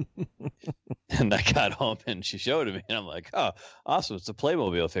 And I got home and she showed it to me, and I'm like, oh, awesome. It's a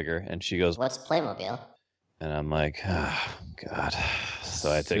Playmobil figure. And she goes, What's Playmobil? and I'm like, oh, God.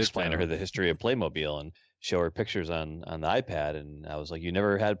 So I had to explain to her the history of Playmobil and show her pictures on the iPad. And I was like, you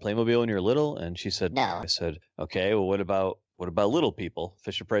never had Playmobil when you were little? And she said, No. I said, okay, well, what about Little People,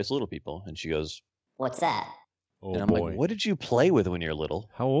 Fisher-Price Little People? And she goes, What's that? Oh, and I'm boy. like, what did you play with when you were little?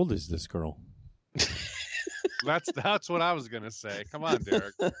 How old is this girl? That's what I was gonna say. Come on,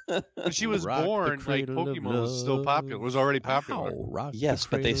 Derek. When she was Rock the born, like cradle of Pokemon was still popular. It was already popular. Ow, rock Yes, the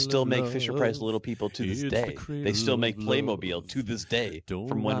but they cradle still of make love. Fisher-Price Little People to this It's the day. cradle They still of make love. Playmobil to this day Don't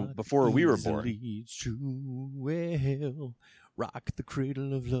from rock before we were born. easily, it's true. Well, rock the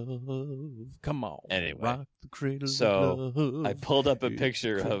cradle of love. Come on. Anyway, rock the cradle so of love. I pulled up a It's the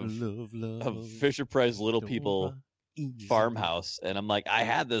picture of cradle love. Fisher-Price Little Don't People rock easily. farmhouse, and I'm like, I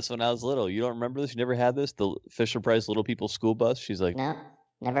had this when I was little. You don't remember this? You never had this? The Fisher-Price Little People school bus? She's like, No,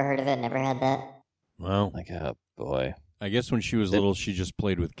 never heard of it, never had that. Well, like, oh boy. I guess when she was little, she just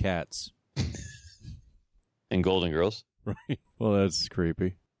played with cats. And Golden Girls. Right. Well, that's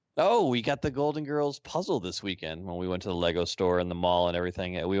creepy. Oh, we got the Golden Girls puzzle this weekend when we went to the Lego store and the mall and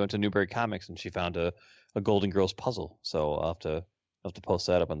everything. We went to Newbury Comics, and she found a Golden Girls puzzle. So I'll have to post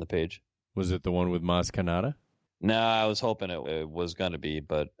that up on the page. Was it the one with Maz Kanata? No, I was hoping it was going to be,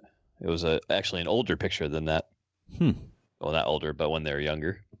 but it was actually an older picture than that. Well, not older, but when they were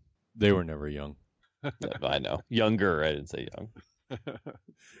younger. They were never young. I know. Younger, I didn't say young.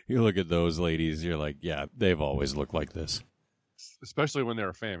 You look at those ladies, you're like, yeah, they've always looked like this. Especially when they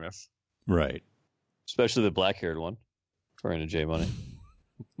were famous. Right. Especially the black-haired one, according to J Money.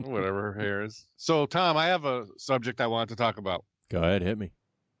 Whatever her hair is. So, Tom, I have a subject I wanted to talk about. Go ahead, hit me.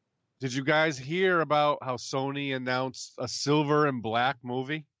 Did you guys hear about how Sony announced a Silver and Black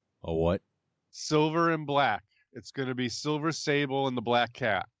movie? A what? Silver and Black. It's going to be Silver Sable and the Black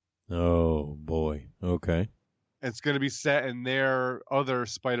Cat. Oh, boy. Okay. It's going to be set in their other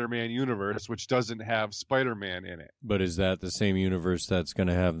Spider-Man universe, which doesn't have Spider-Man in it. But is that the same universe that's going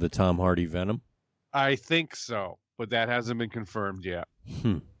to have the Tom Hardy Venom? I think so, but that hasn't been confirmed yet.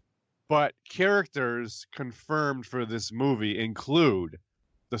 Hmm. But characters confirmed for this movie include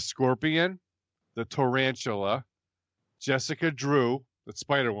the Scorpion, the Tarantula, Jessica Drew, the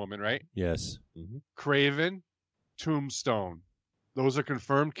Spider-Woman, right? Yes. Kraven, Tombstone. Those are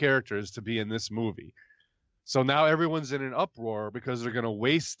confirmed characters to be in this movie. So now everyone's in an uproar because they're going to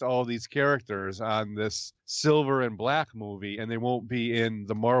waste all these characters on this Silver and Black movie, and they won't be in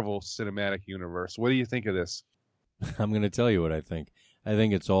the Marvel Cinematic Universe. What do you think of this? I'm going to tell you what I think. I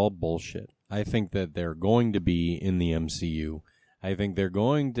think it's all bullshit. I think that they're going to be in the MCU. I think they're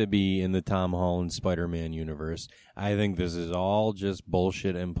going to be in the Tom Holland Spider-Man universe. I think this is all just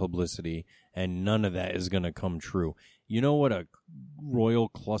bullshit and publicity, and none of that is going to come true. You know what a royal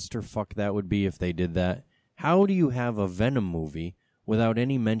clusterfuck that would be if they did that? How do you have a Venom movie without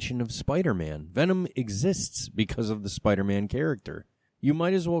any mention of Spider-Man? Venom exists because of the Spider-Man character. You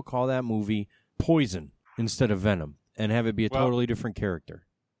might as well call that movie Poison instead of Venom and have it be a totally different character.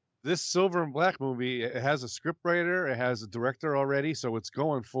 This Silver and Black movie, it has a scriptwriter, it has a director already, so it's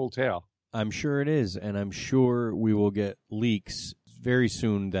going full tail. I'm sure it is, and I'm sure we will get leaks very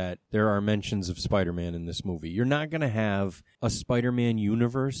soon that there are mentions of Spider-Man in this movie. You're not going to have a Spider-Man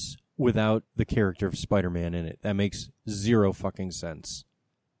universe without the character of Spider-Man in it. That makes zero fucking sense.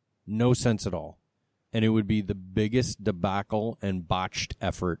 No sense at all. And it would be the biggest debacle and botched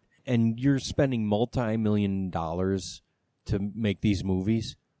effort. And you're spending multi-million dollars to make these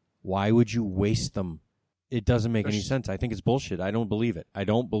movies. Why would you waste them? It doesn't make any sense. I think it's bullshit. I don't believe it. I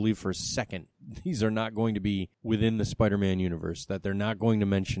don't believe for a second these are not going to be within the Spider-Man universe, that they're not going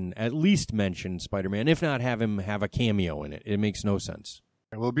to at least mention Spider-Man, if not have him have a cameo in it. It makes no sense.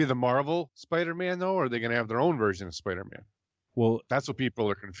 Will it be the Marvel Spider-Man, though, or are they going to have their own version of Spider-Man? Well, that's what people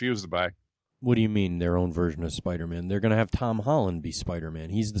are confused by. What do you mean, their own version of Spider-Man? They're going to have Tom Holland be Spider-Man.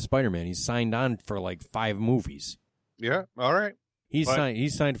 He's the Spider-Man. He's signed on for like 5 movies. Yeah, all right.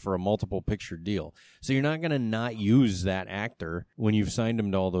 He's signed for a multiple picture deal. So you're not going to not use that actor when you've signed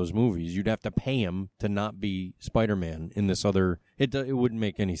him to all those movies. You'd have to pay him to not be Spider-Man in this other... It wouldn't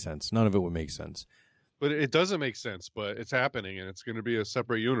make any sense. None of it would make sense. But it doesn't make sense, but it's happening, and it's going to be a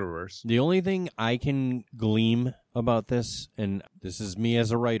separate universe. The only thing I can glean about this, and this is me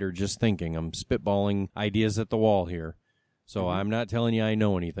as a writer just thinking, I'm spitballing ideas at the wall here, so I'm not telling you I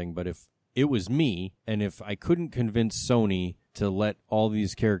know anything, but if it was me, and if I couldn't convince Sony to let all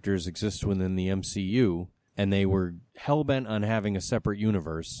these characters exist within the MCU, and they were hell-bent on having a separate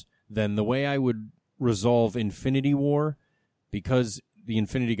universe, then the way I would resolve Infinity War, because the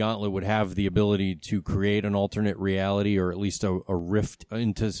Infinity Gauntlet would have the ability to create an alternate reality, or at least a rift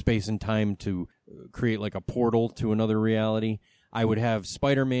into space and time to create like a portal to another reality. I would have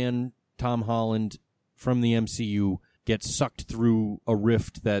Spider-Man, Tom Holland from the MCU get sucked through a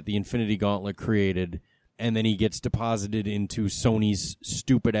rift that the Infinity Gauntlet created, and then he gets deposited into Sony's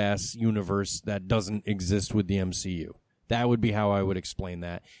stupid-ass universe that doesn't exist with the MCU. That would be how I would explain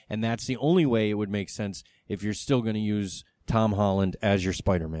that. And that's the only way it would make sense if you're still going to use Tom Holland as your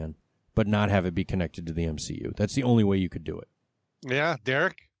Spider-Man, but not have it be connected to the MCU. That's the only way you could do it. Yeah,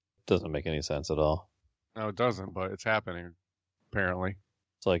 Derek? Doesn't make any sense at all. No, it doesn't, but it's happening, apparently.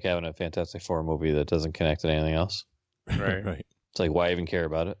 It's like having a Fantastic Four movie that doesn't connect to anything else. Right. Right. It's like, why even care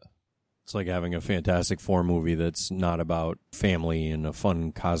about it? It's like having a Fantastic Four movie that's not about family and a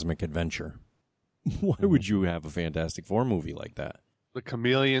fun cosmic adventure. Why would you have a Fantastic Four movie like that? The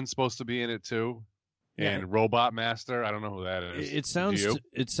Chameleon's supposed to be in it, too. And Robot Master, I don't know who that is. It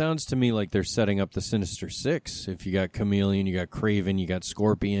sounds to me like they're setting up the Sinister Six. If you got Chameleon, you got Kraven, you got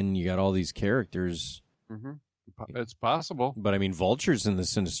Scorpion, you got all these characters. Mm-hmm. It's possible. But, I mean, Vulture's in the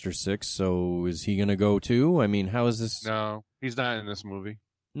Sinister Six, so is he going to go too? I mean, how is this? No, he's not in this movie.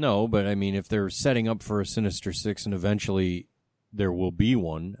 No, but, I mean, if they're setting up for a Sinister Six and eventually there will be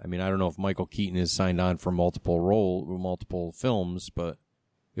one, I mean, I don't know if Michael Keaton is signed on for multiple films, but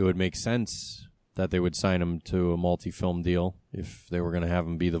it would make sense that they would sign him to a multi-film deal if they were going to have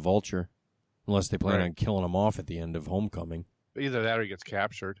him be the Vulture, unless they plan on killing him off at the end of Homecoming. Either that or he gets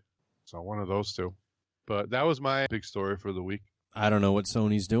captured. So one of those two. But that was my big story for the week. I don't know what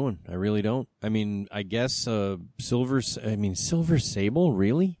Sony's doing. I really don't. I mean, I guess Silver Sable,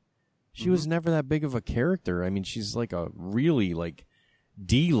 really? She was never that big of a character. I mean, she's like a really like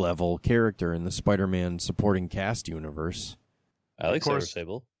D-level character in the Spider-Man supporting cast universe. I like Silver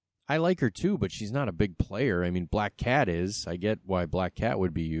Sable. I like her too, but she's not a big player. I mean, Black Cat is. I get why Black Cat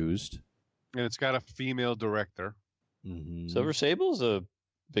would be used. And it's got a female director. Mm-hmm. Silver Sable's a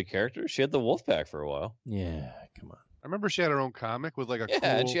big character. She had the Wolfpack for a while. Yeah, come on. I remember she had her own comic with like a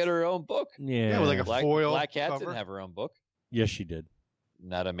and she had her own book. Yeah, with like a foil Black Cat cover. didn't have her own book. Yes, she did.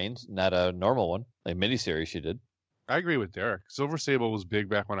 Not a normal one. Like miniseries, she did. I agree with Derek. Silver Sable was big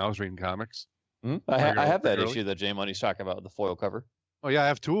back when I was reading comics. I have that issue that J Money's talking about, the foil cover. Oh yeah, I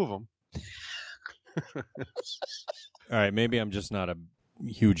have two of them. All right, maybe I'm just not a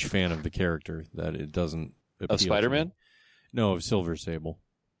huge fan of the character, that it doesn't appeal of Spider-Man? to me. No, of Silver Sable.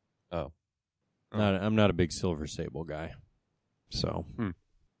 Oh. I'm not a big Silver Sable guy. So. All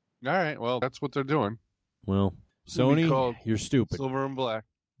right, well, that's what they're doing. Well, Sony, you're stupid. Silver and Black.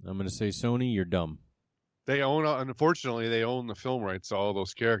 I'm going to say Sony, you're dumb. They own, unfortunately, they own the film rights to all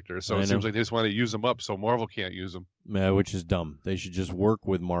those characters, so it seems like they just want to use them up so Marvel can't use them. Which is dumb. They should just work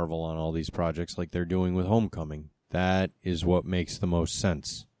with Marvel on all these projects like they're doing with Homecoming. That is what makes the most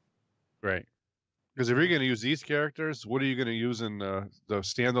sense. Right. Because if you're going to use these characters, what are you going to use in the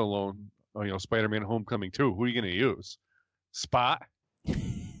standalone, Spider-Man Homecoming 2? Who are you going to use? Spot?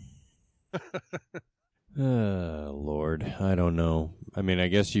 Lord, I don't know. I mean, I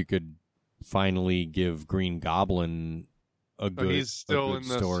guess you could finally give Green Goblin a good story.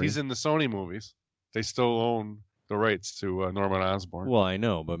 He's in the Sony movies. They still own the rights to Norman Osborn. Well, I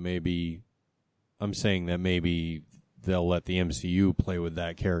know, but I'm saying that maybe they'll let the MCU play with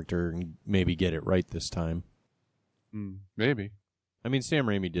that character and maybe get it right this time. Maybe. I mean, Sam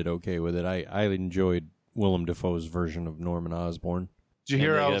Raimi did okay with it. I enjoyed Willem Dafoe's version of Norman Osborn. Did you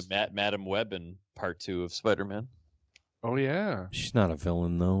hear how Madam Web in Part 2 of Spider-Man? Oh, yeah. She's not a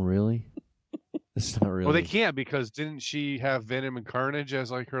villain, though, really. It's not really. Well, they can't, because didn't she have Venom and Carnage as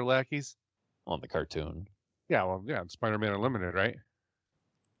like her lackeys? On the cartoon. Yeah, well, yeah, Spider-Man Unlimited, right?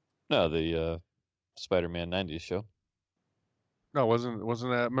 No, the Spider-Man 90s show. No, wasn't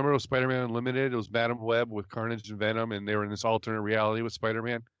that? Remember it was Spider-Man Unlimited? It was Madam Web with Carnage and Venom, and they were in this alternate reality with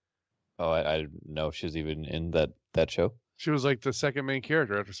Spider-Man. Oh, I didn't know if she was even in that show. She was like the second main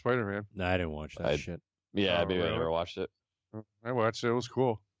character after Spider-Man. No, I didn't watch that shit. Yeah, maybe I never watched it. I watched it. It was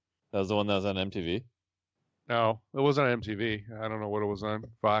cool. That was the one that was on MTV? No, it wasn't on MTV. I don't know what it was on.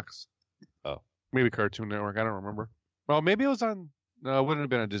 Fox. Oh. Maybe Cartoon Network. I don't remember. Well, maybe it was on... No, it wouldn't have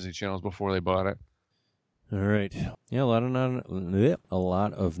been on Disney Channels before they bought it. All right. Yeah, a lot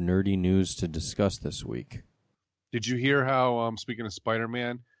of nerdy news to discuss this week. Did you hear how, speaking of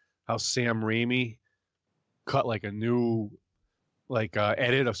Spider-Man, how Sam Raimi cut like a new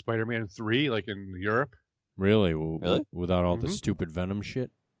edit of Spider-Man 3 like in Europe? Really? Without all the stupid Venom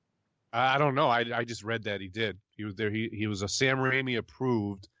shit? I don't know. I just read that he did. He was there. He was a Sam Raimi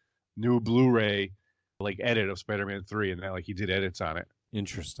approved new Blu-ray edit of Spider-Man 3, and that he did edits on it.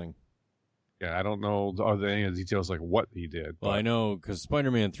 Interesting. Yeah, I don't know any of the details like what he did. Well, I know because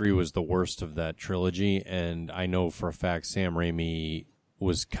Spider-Man 3 was the worst of that trilogy, and I know for a fact Sam Raimi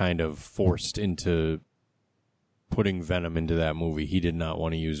was kind of forced into putting Venom into that movie. He did not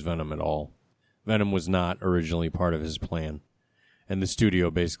want to use Venom at all. Venom was not originally part of his plan. And the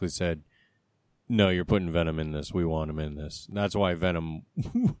studio basically said, no, you're putting Venom in this. We want him in this. And that's why Venom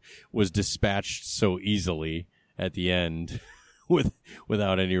was dispatched so easily at the end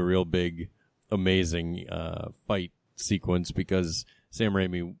without any real big, amazing fight sequence, because Sam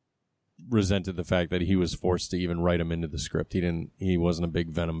Raimi resented the fact that he was forced to even write him into the script. He wasn't a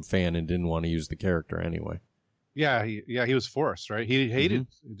big Venom fan and didn't want to use the character anyway. Yeah, he was forced, right? He hated.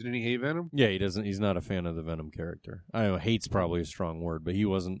 Didn't he hate Venom? Yeah, he doesn't. He's not a fan of the Venom character. I know hate's probably a strong word, but he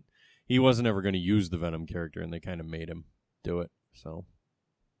wasn't ever going to use the Venom character, and they kind of made him do it. So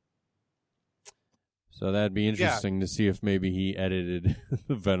that'd be interesting to see if maybe he edited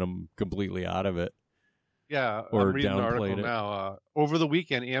the Venom completely out of it. Yeah, or I'm reading the article downplayed it. now. Over the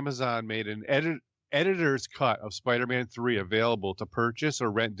weekend, Amazon made an editor's cut of Spider-Man 3 available to purchase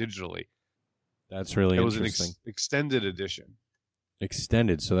or rent digitally. That's really interesting. It was an extended edition.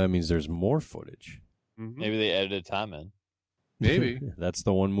 Extended, so that means there's more footage. Mm-hmm. Maybe they edited Tom in. Maybe. That's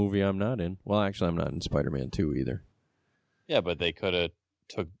the one movie I'm not in. Well, actually, I'm not in Spider-Man 2 either. Yeah, but they could have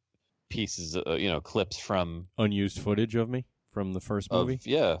took pieces, clips from unused footage of me from the first movie.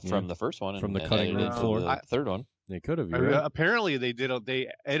 From the first one, from the cutting room floor. The third one. They could have. Apparently, they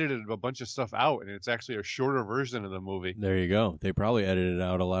edited a bunch of stuff out, and it's actually a shorter version of the movie. There you go. They probably edited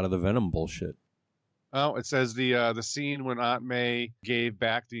out a lot of the Venom bullshit. Oh, it says the scene when Aunt May gave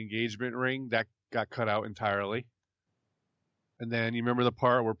back the engagement ring, that got cut out entirely. And then you remember the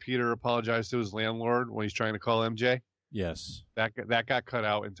part where Peter apologized to his landlord when he's trying to call MJ? Yes. That got cut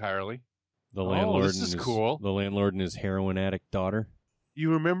out entirely. The landlord. This is cool. The landlord and his heroin addict daughter.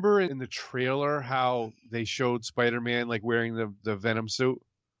 You remember in the trailer how they showed Spider-Man like wearing the Venom suit?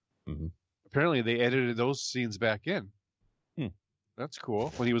 Mm-hmm. Apparently they edited those scenes back in. That's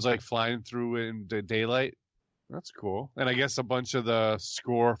cool. When he was like flying through in the daylight. That's cool. And I guess a bunch of the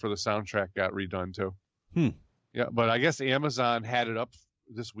score for the soundtrack got redone too. Yeah, but I guess Amazon had it up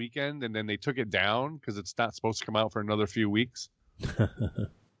this weekend and then they took it down because it's not supposed to come out for another few weeks. Is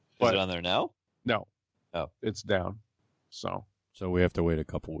it on there now? No. Oh. It's down. So we have to wait a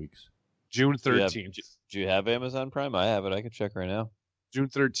couple weeks. June 13th. Do you have Amazon Prime? I have it. I can check right now. June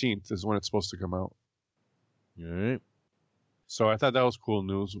 13th is when it's supposed to come out. All right. So I thought that was cool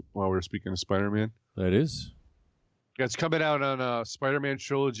news while we were speaking of Spider-Man. That is. Yeah, it's coming out on Spider-Man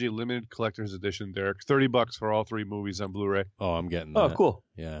Trilogy Limited Collector's Edition, Derek. $30 for all 3 movies on Blu-ray. Oh, I'm getting that. Oh, cool.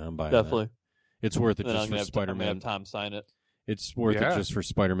 Yeah, I'm buying Definitely. That. It's worth it then just for Spider-Man. I'm going to have Tom sign it. It's worth it just for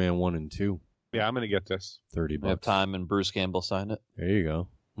Spider-Man 1 and 2. Yeah, I'm going to get this. $30. Have Tom and Bruce Campbell sign it. There you go.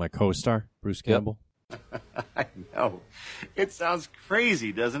 My co-star, Bruce Campbell. I know. It sounds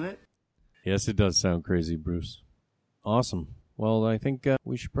crazy, doesn't it? Yes, it does sound crazy, Bruce. Awesome. Well, I think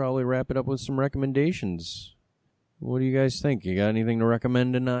we should probably wrap it up with some recommendations. What do you guys think? You got anything to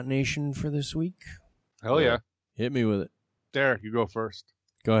recommend to Not Nation for this week? Hell yeah. Hit me with it. Derek, you go first.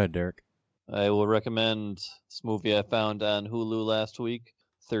 Go ahead, Derek. I will recommend this movie I found on Hulu last week,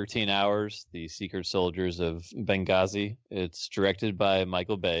 13 Hours, The Secret Soldiers of Benghazi. It's directed by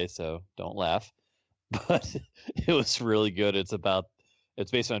Michael Bay, so don't laugh. But it was really good. It's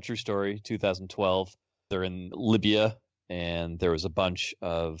based on a true story, 2012. They're in Libya, and there was a bunch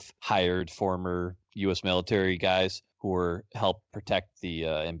of hired former U.S. military guys who were help protect the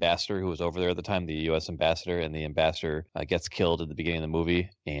ambassador who was over there at the time, the U.S. ambassador, and the ambassador gets killed at the beginning of the movie,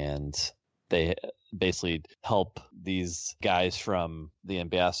 and they basically help these guys from the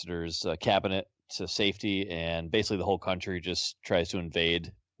ambassador's cabinet to safety, and basically the whole country just tries to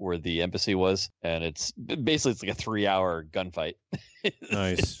invade where the embassy was, and it's like a 3-hour gunfight.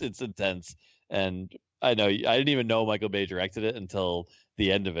 Nice. It's intense, and I know I didn't even know Michael Bay directed it until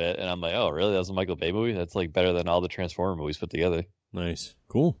the end of it, and I'm like, oh, really? That was a Michael Bay movie? That's like better than all the Transformer movies put together. Nice.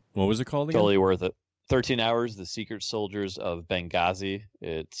 Cool. What was it called again? Totally worth it. 13 Hours, The Secret Soldiers of Benghazi.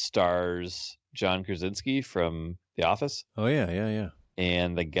 It stars John Krasinski from The Office. Oh, yeah.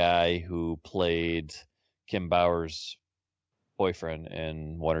 And the guy who played Kim Bauer's boyfriend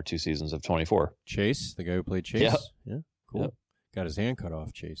in 1 or 2 seasons of 24. Chase, the guy who played Chase? Yep. Yeah, cool. Yep. Got his hand cut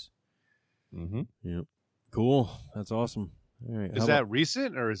off, Chase. Mm-hmm. Yep. Cool. That's awesome. All right. Is that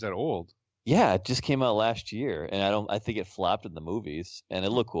recent or is that old? Yeah, it just came out last year, and I think it flopped in the movies, and it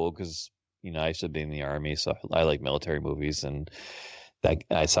looked cool because I used to be in the Army, so I like military movies, and that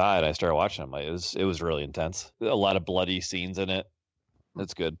I saw it, I started watching them. It was really intense. A lot of bloody scenes in it.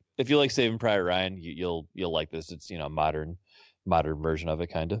 That's good. If you like Saving Private Ryan, you'll like this. It's modern version of it,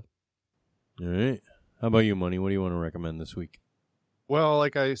 kind of.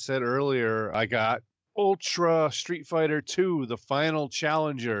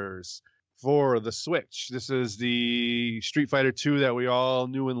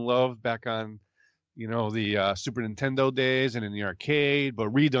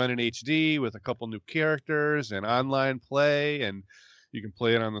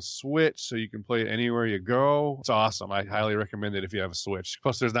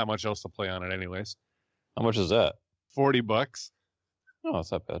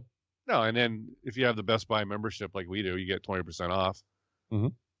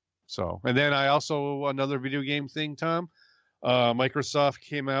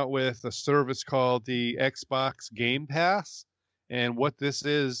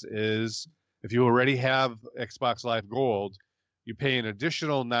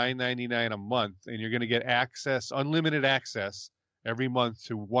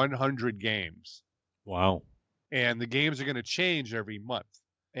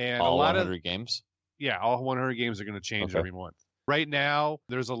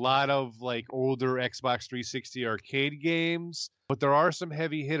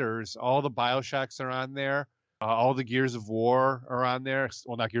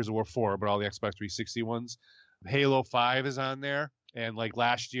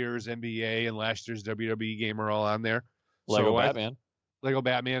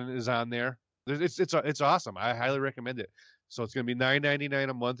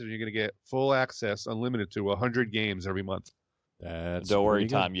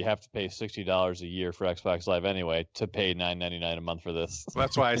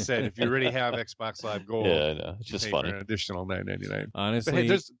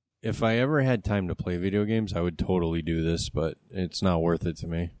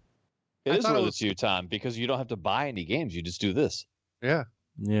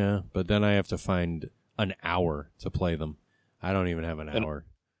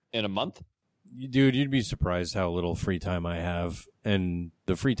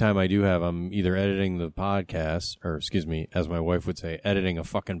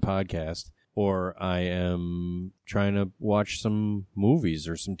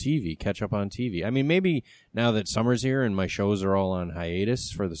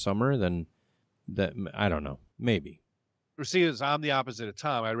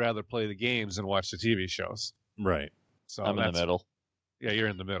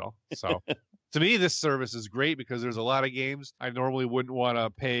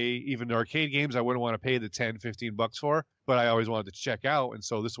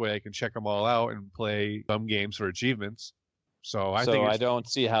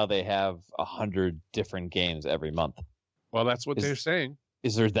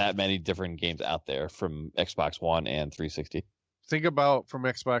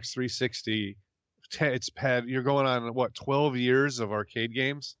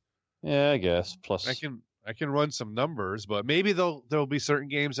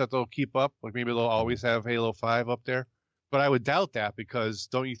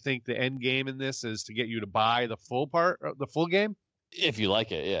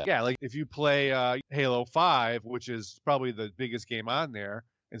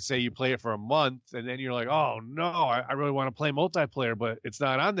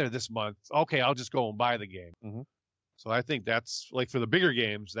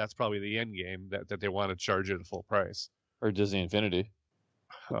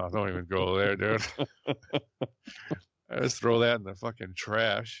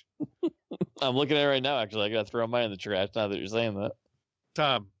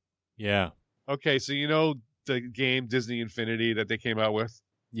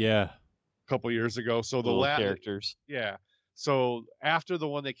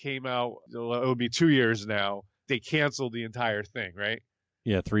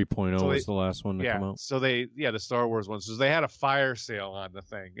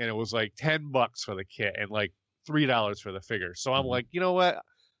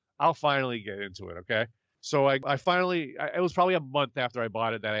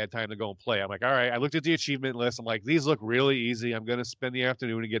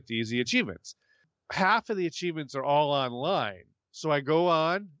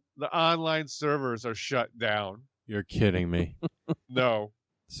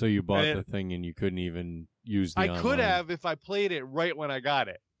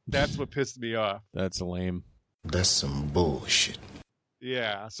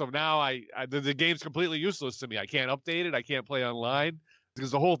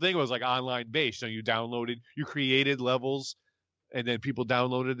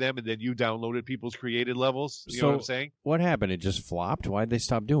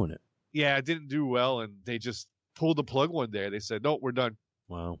 Yeah, it didn't do well, and they just pulled the plug one day. They said, "No, we're done."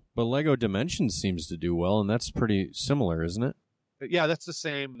 Wow. But Lego Dimensions seems to do well, and that's pretty similar, isn't it? Yeah, that's the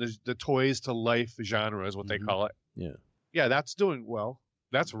same. The toys to life genre is what they call it. Yeah. Yeah, that's doing well.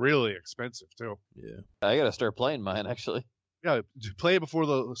 That's really expensive too. Yeah. I gotta start playing mine actually. Yeah, play it before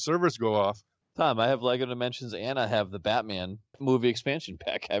the servers go off. Tom, I have Lego Dimensions and I have the Batman movie expansion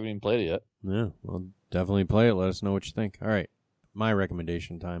pack. I haven't even played it yet. Yeah, well, definitely play it. Let us know what you think. All right, my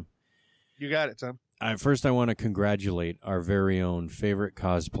recommendation time. You got it, Tom. First, I want to congratulate our very own favorite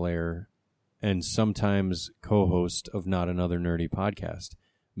cosplayer and sometimes co-host of Not Another Nerdy Podcast,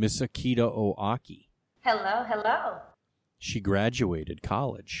 Miss Akita Oaki. Hello, hello. She graduated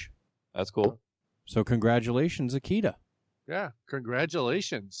college. That's cool. So congratulations, Akita. Yeah,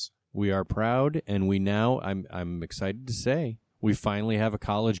 congratulations. We are proud, and we now, I'm excited to say, we finally have a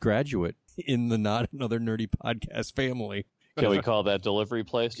college graduate in the Not Another Nerdy Podcast family. Can we call that delivery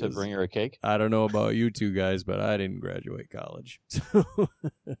place to bring her a cake? I don't know about you two guys, but I didn't graduate college.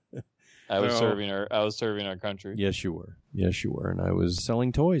 I was serving our country. Yes, you were. Yes, you were. And I was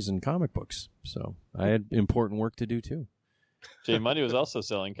selling toys and comic books. So I had important work to do, too. Jay Money was also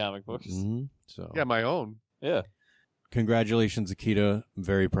selling comic books. Mm-hmm. So yeah, my own. Yeah. Congratulations, Akita. I'm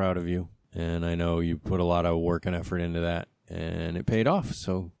very proud of you. And I know you put a lot of work and effort into that, and it paid off.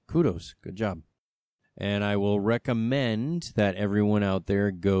 So kudos. Good job. And I will recommend that everyone out there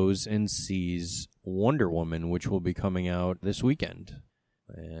goes and sees Wonder Woman, which will be coming out this weekend.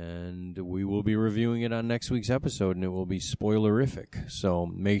 And we will be reviewing it on next week's episode, and it will be spoilerific. So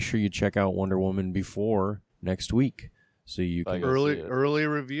make sure you check out Wonder Woman before next week. So you can early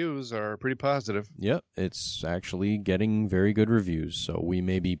reviews are pretty positive. Yep, it's actually getting very good reviews. So we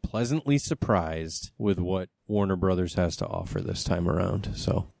may be pleasantly surprised with what Warner Brothers has to offer this time around.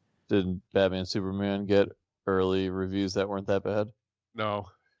 So did Batman Superman get early reviews that weren't that bad? No.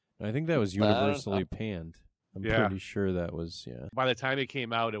 I think that was universally panned. I'm pretty sure that was, By the time it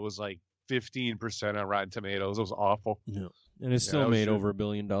came out, it was like 15% on Rotten Tomatoes. It was awful. Yeah. And it still made over $1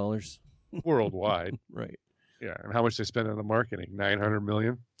 billion. Worldwide. Right. Yeah, and how much they spent on the marketing? $900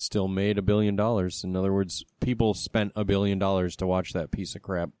 million? Still made $1 billion. In other words, people spent $1 billion to watch that piece of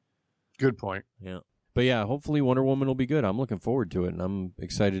crap. Good point. Yeah. But yeah, hopefully Wonder Woman will be good. I'm looking forward to it, and I'm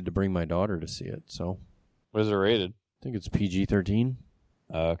excited to bring my daughter to see it. So, what is it rated? I think it's PG-13.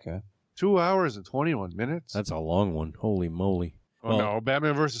 Okay. 2 hours and 21 minutes? That's a long one. Holy moly. Oh, no.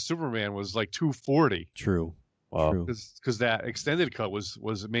 Batman vs. Superman was like 240. True. Wow. Because that extended cut was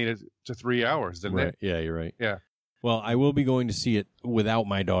made it to 3 hours, didn't it? Yeah, you're right. Yeah. Well, I will be going to see it without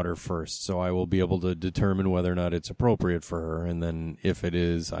my daughter first, so I will be able to determine whether or not it's appropriate for her, and then if it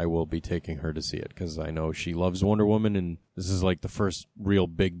is, I will be taking her to see it, because I know she loves Wonder Woman, and this is like the first real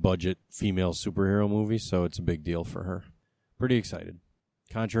big-budget female superhero movie, so it's a big deal for her. Pretty excited.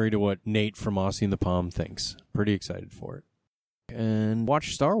 Contrary to what Nate from Aussie and the Palm thinks. Pretty excited for it. And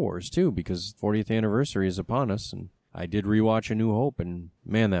watch Star Wars, too, because 40th anniversary is upon us, and I did rewatch A New Hope, and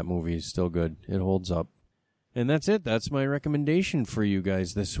man, that movie is still good. It holds up. And that's it. That's my recommendation for you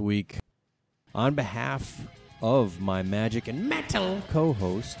guys this week. On behalf of my Magic and Metal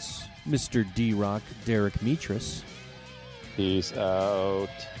co-hosts, Mr. D-Rock Derek Mitras. Peace out.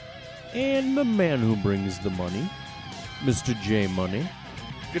 And the man who brings the money, Mr. J Money.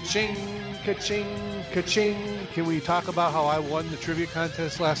 Ka-ching, ka-ching, ka-ching. Can we talk about how I won the trivia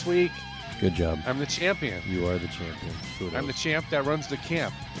contest last week? Good job. I'm the champion. You are the champion. Kudos. I'm the champ that runs the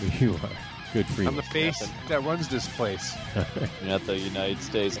camp. You are. Good for you. I'm the face that runs this place. You're not the United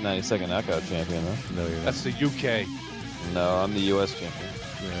States 90-second knockout champion, huh? No, you're not. That's the UK. No, I'm the U.S. champion.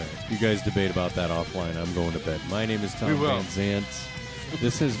 Right. You guys debate about that offline. I'm going to bed. My name is Tom Van Zant.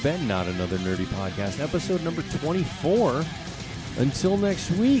 This has been Not Another Nerdy Podcast, episode number 24. Until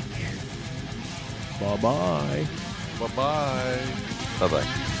next week. Bye-bye. Bye-bye. Bye-bye.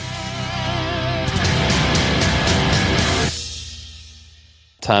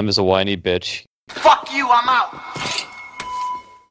 Time is a whiny bitch. Fuck you, I'm out.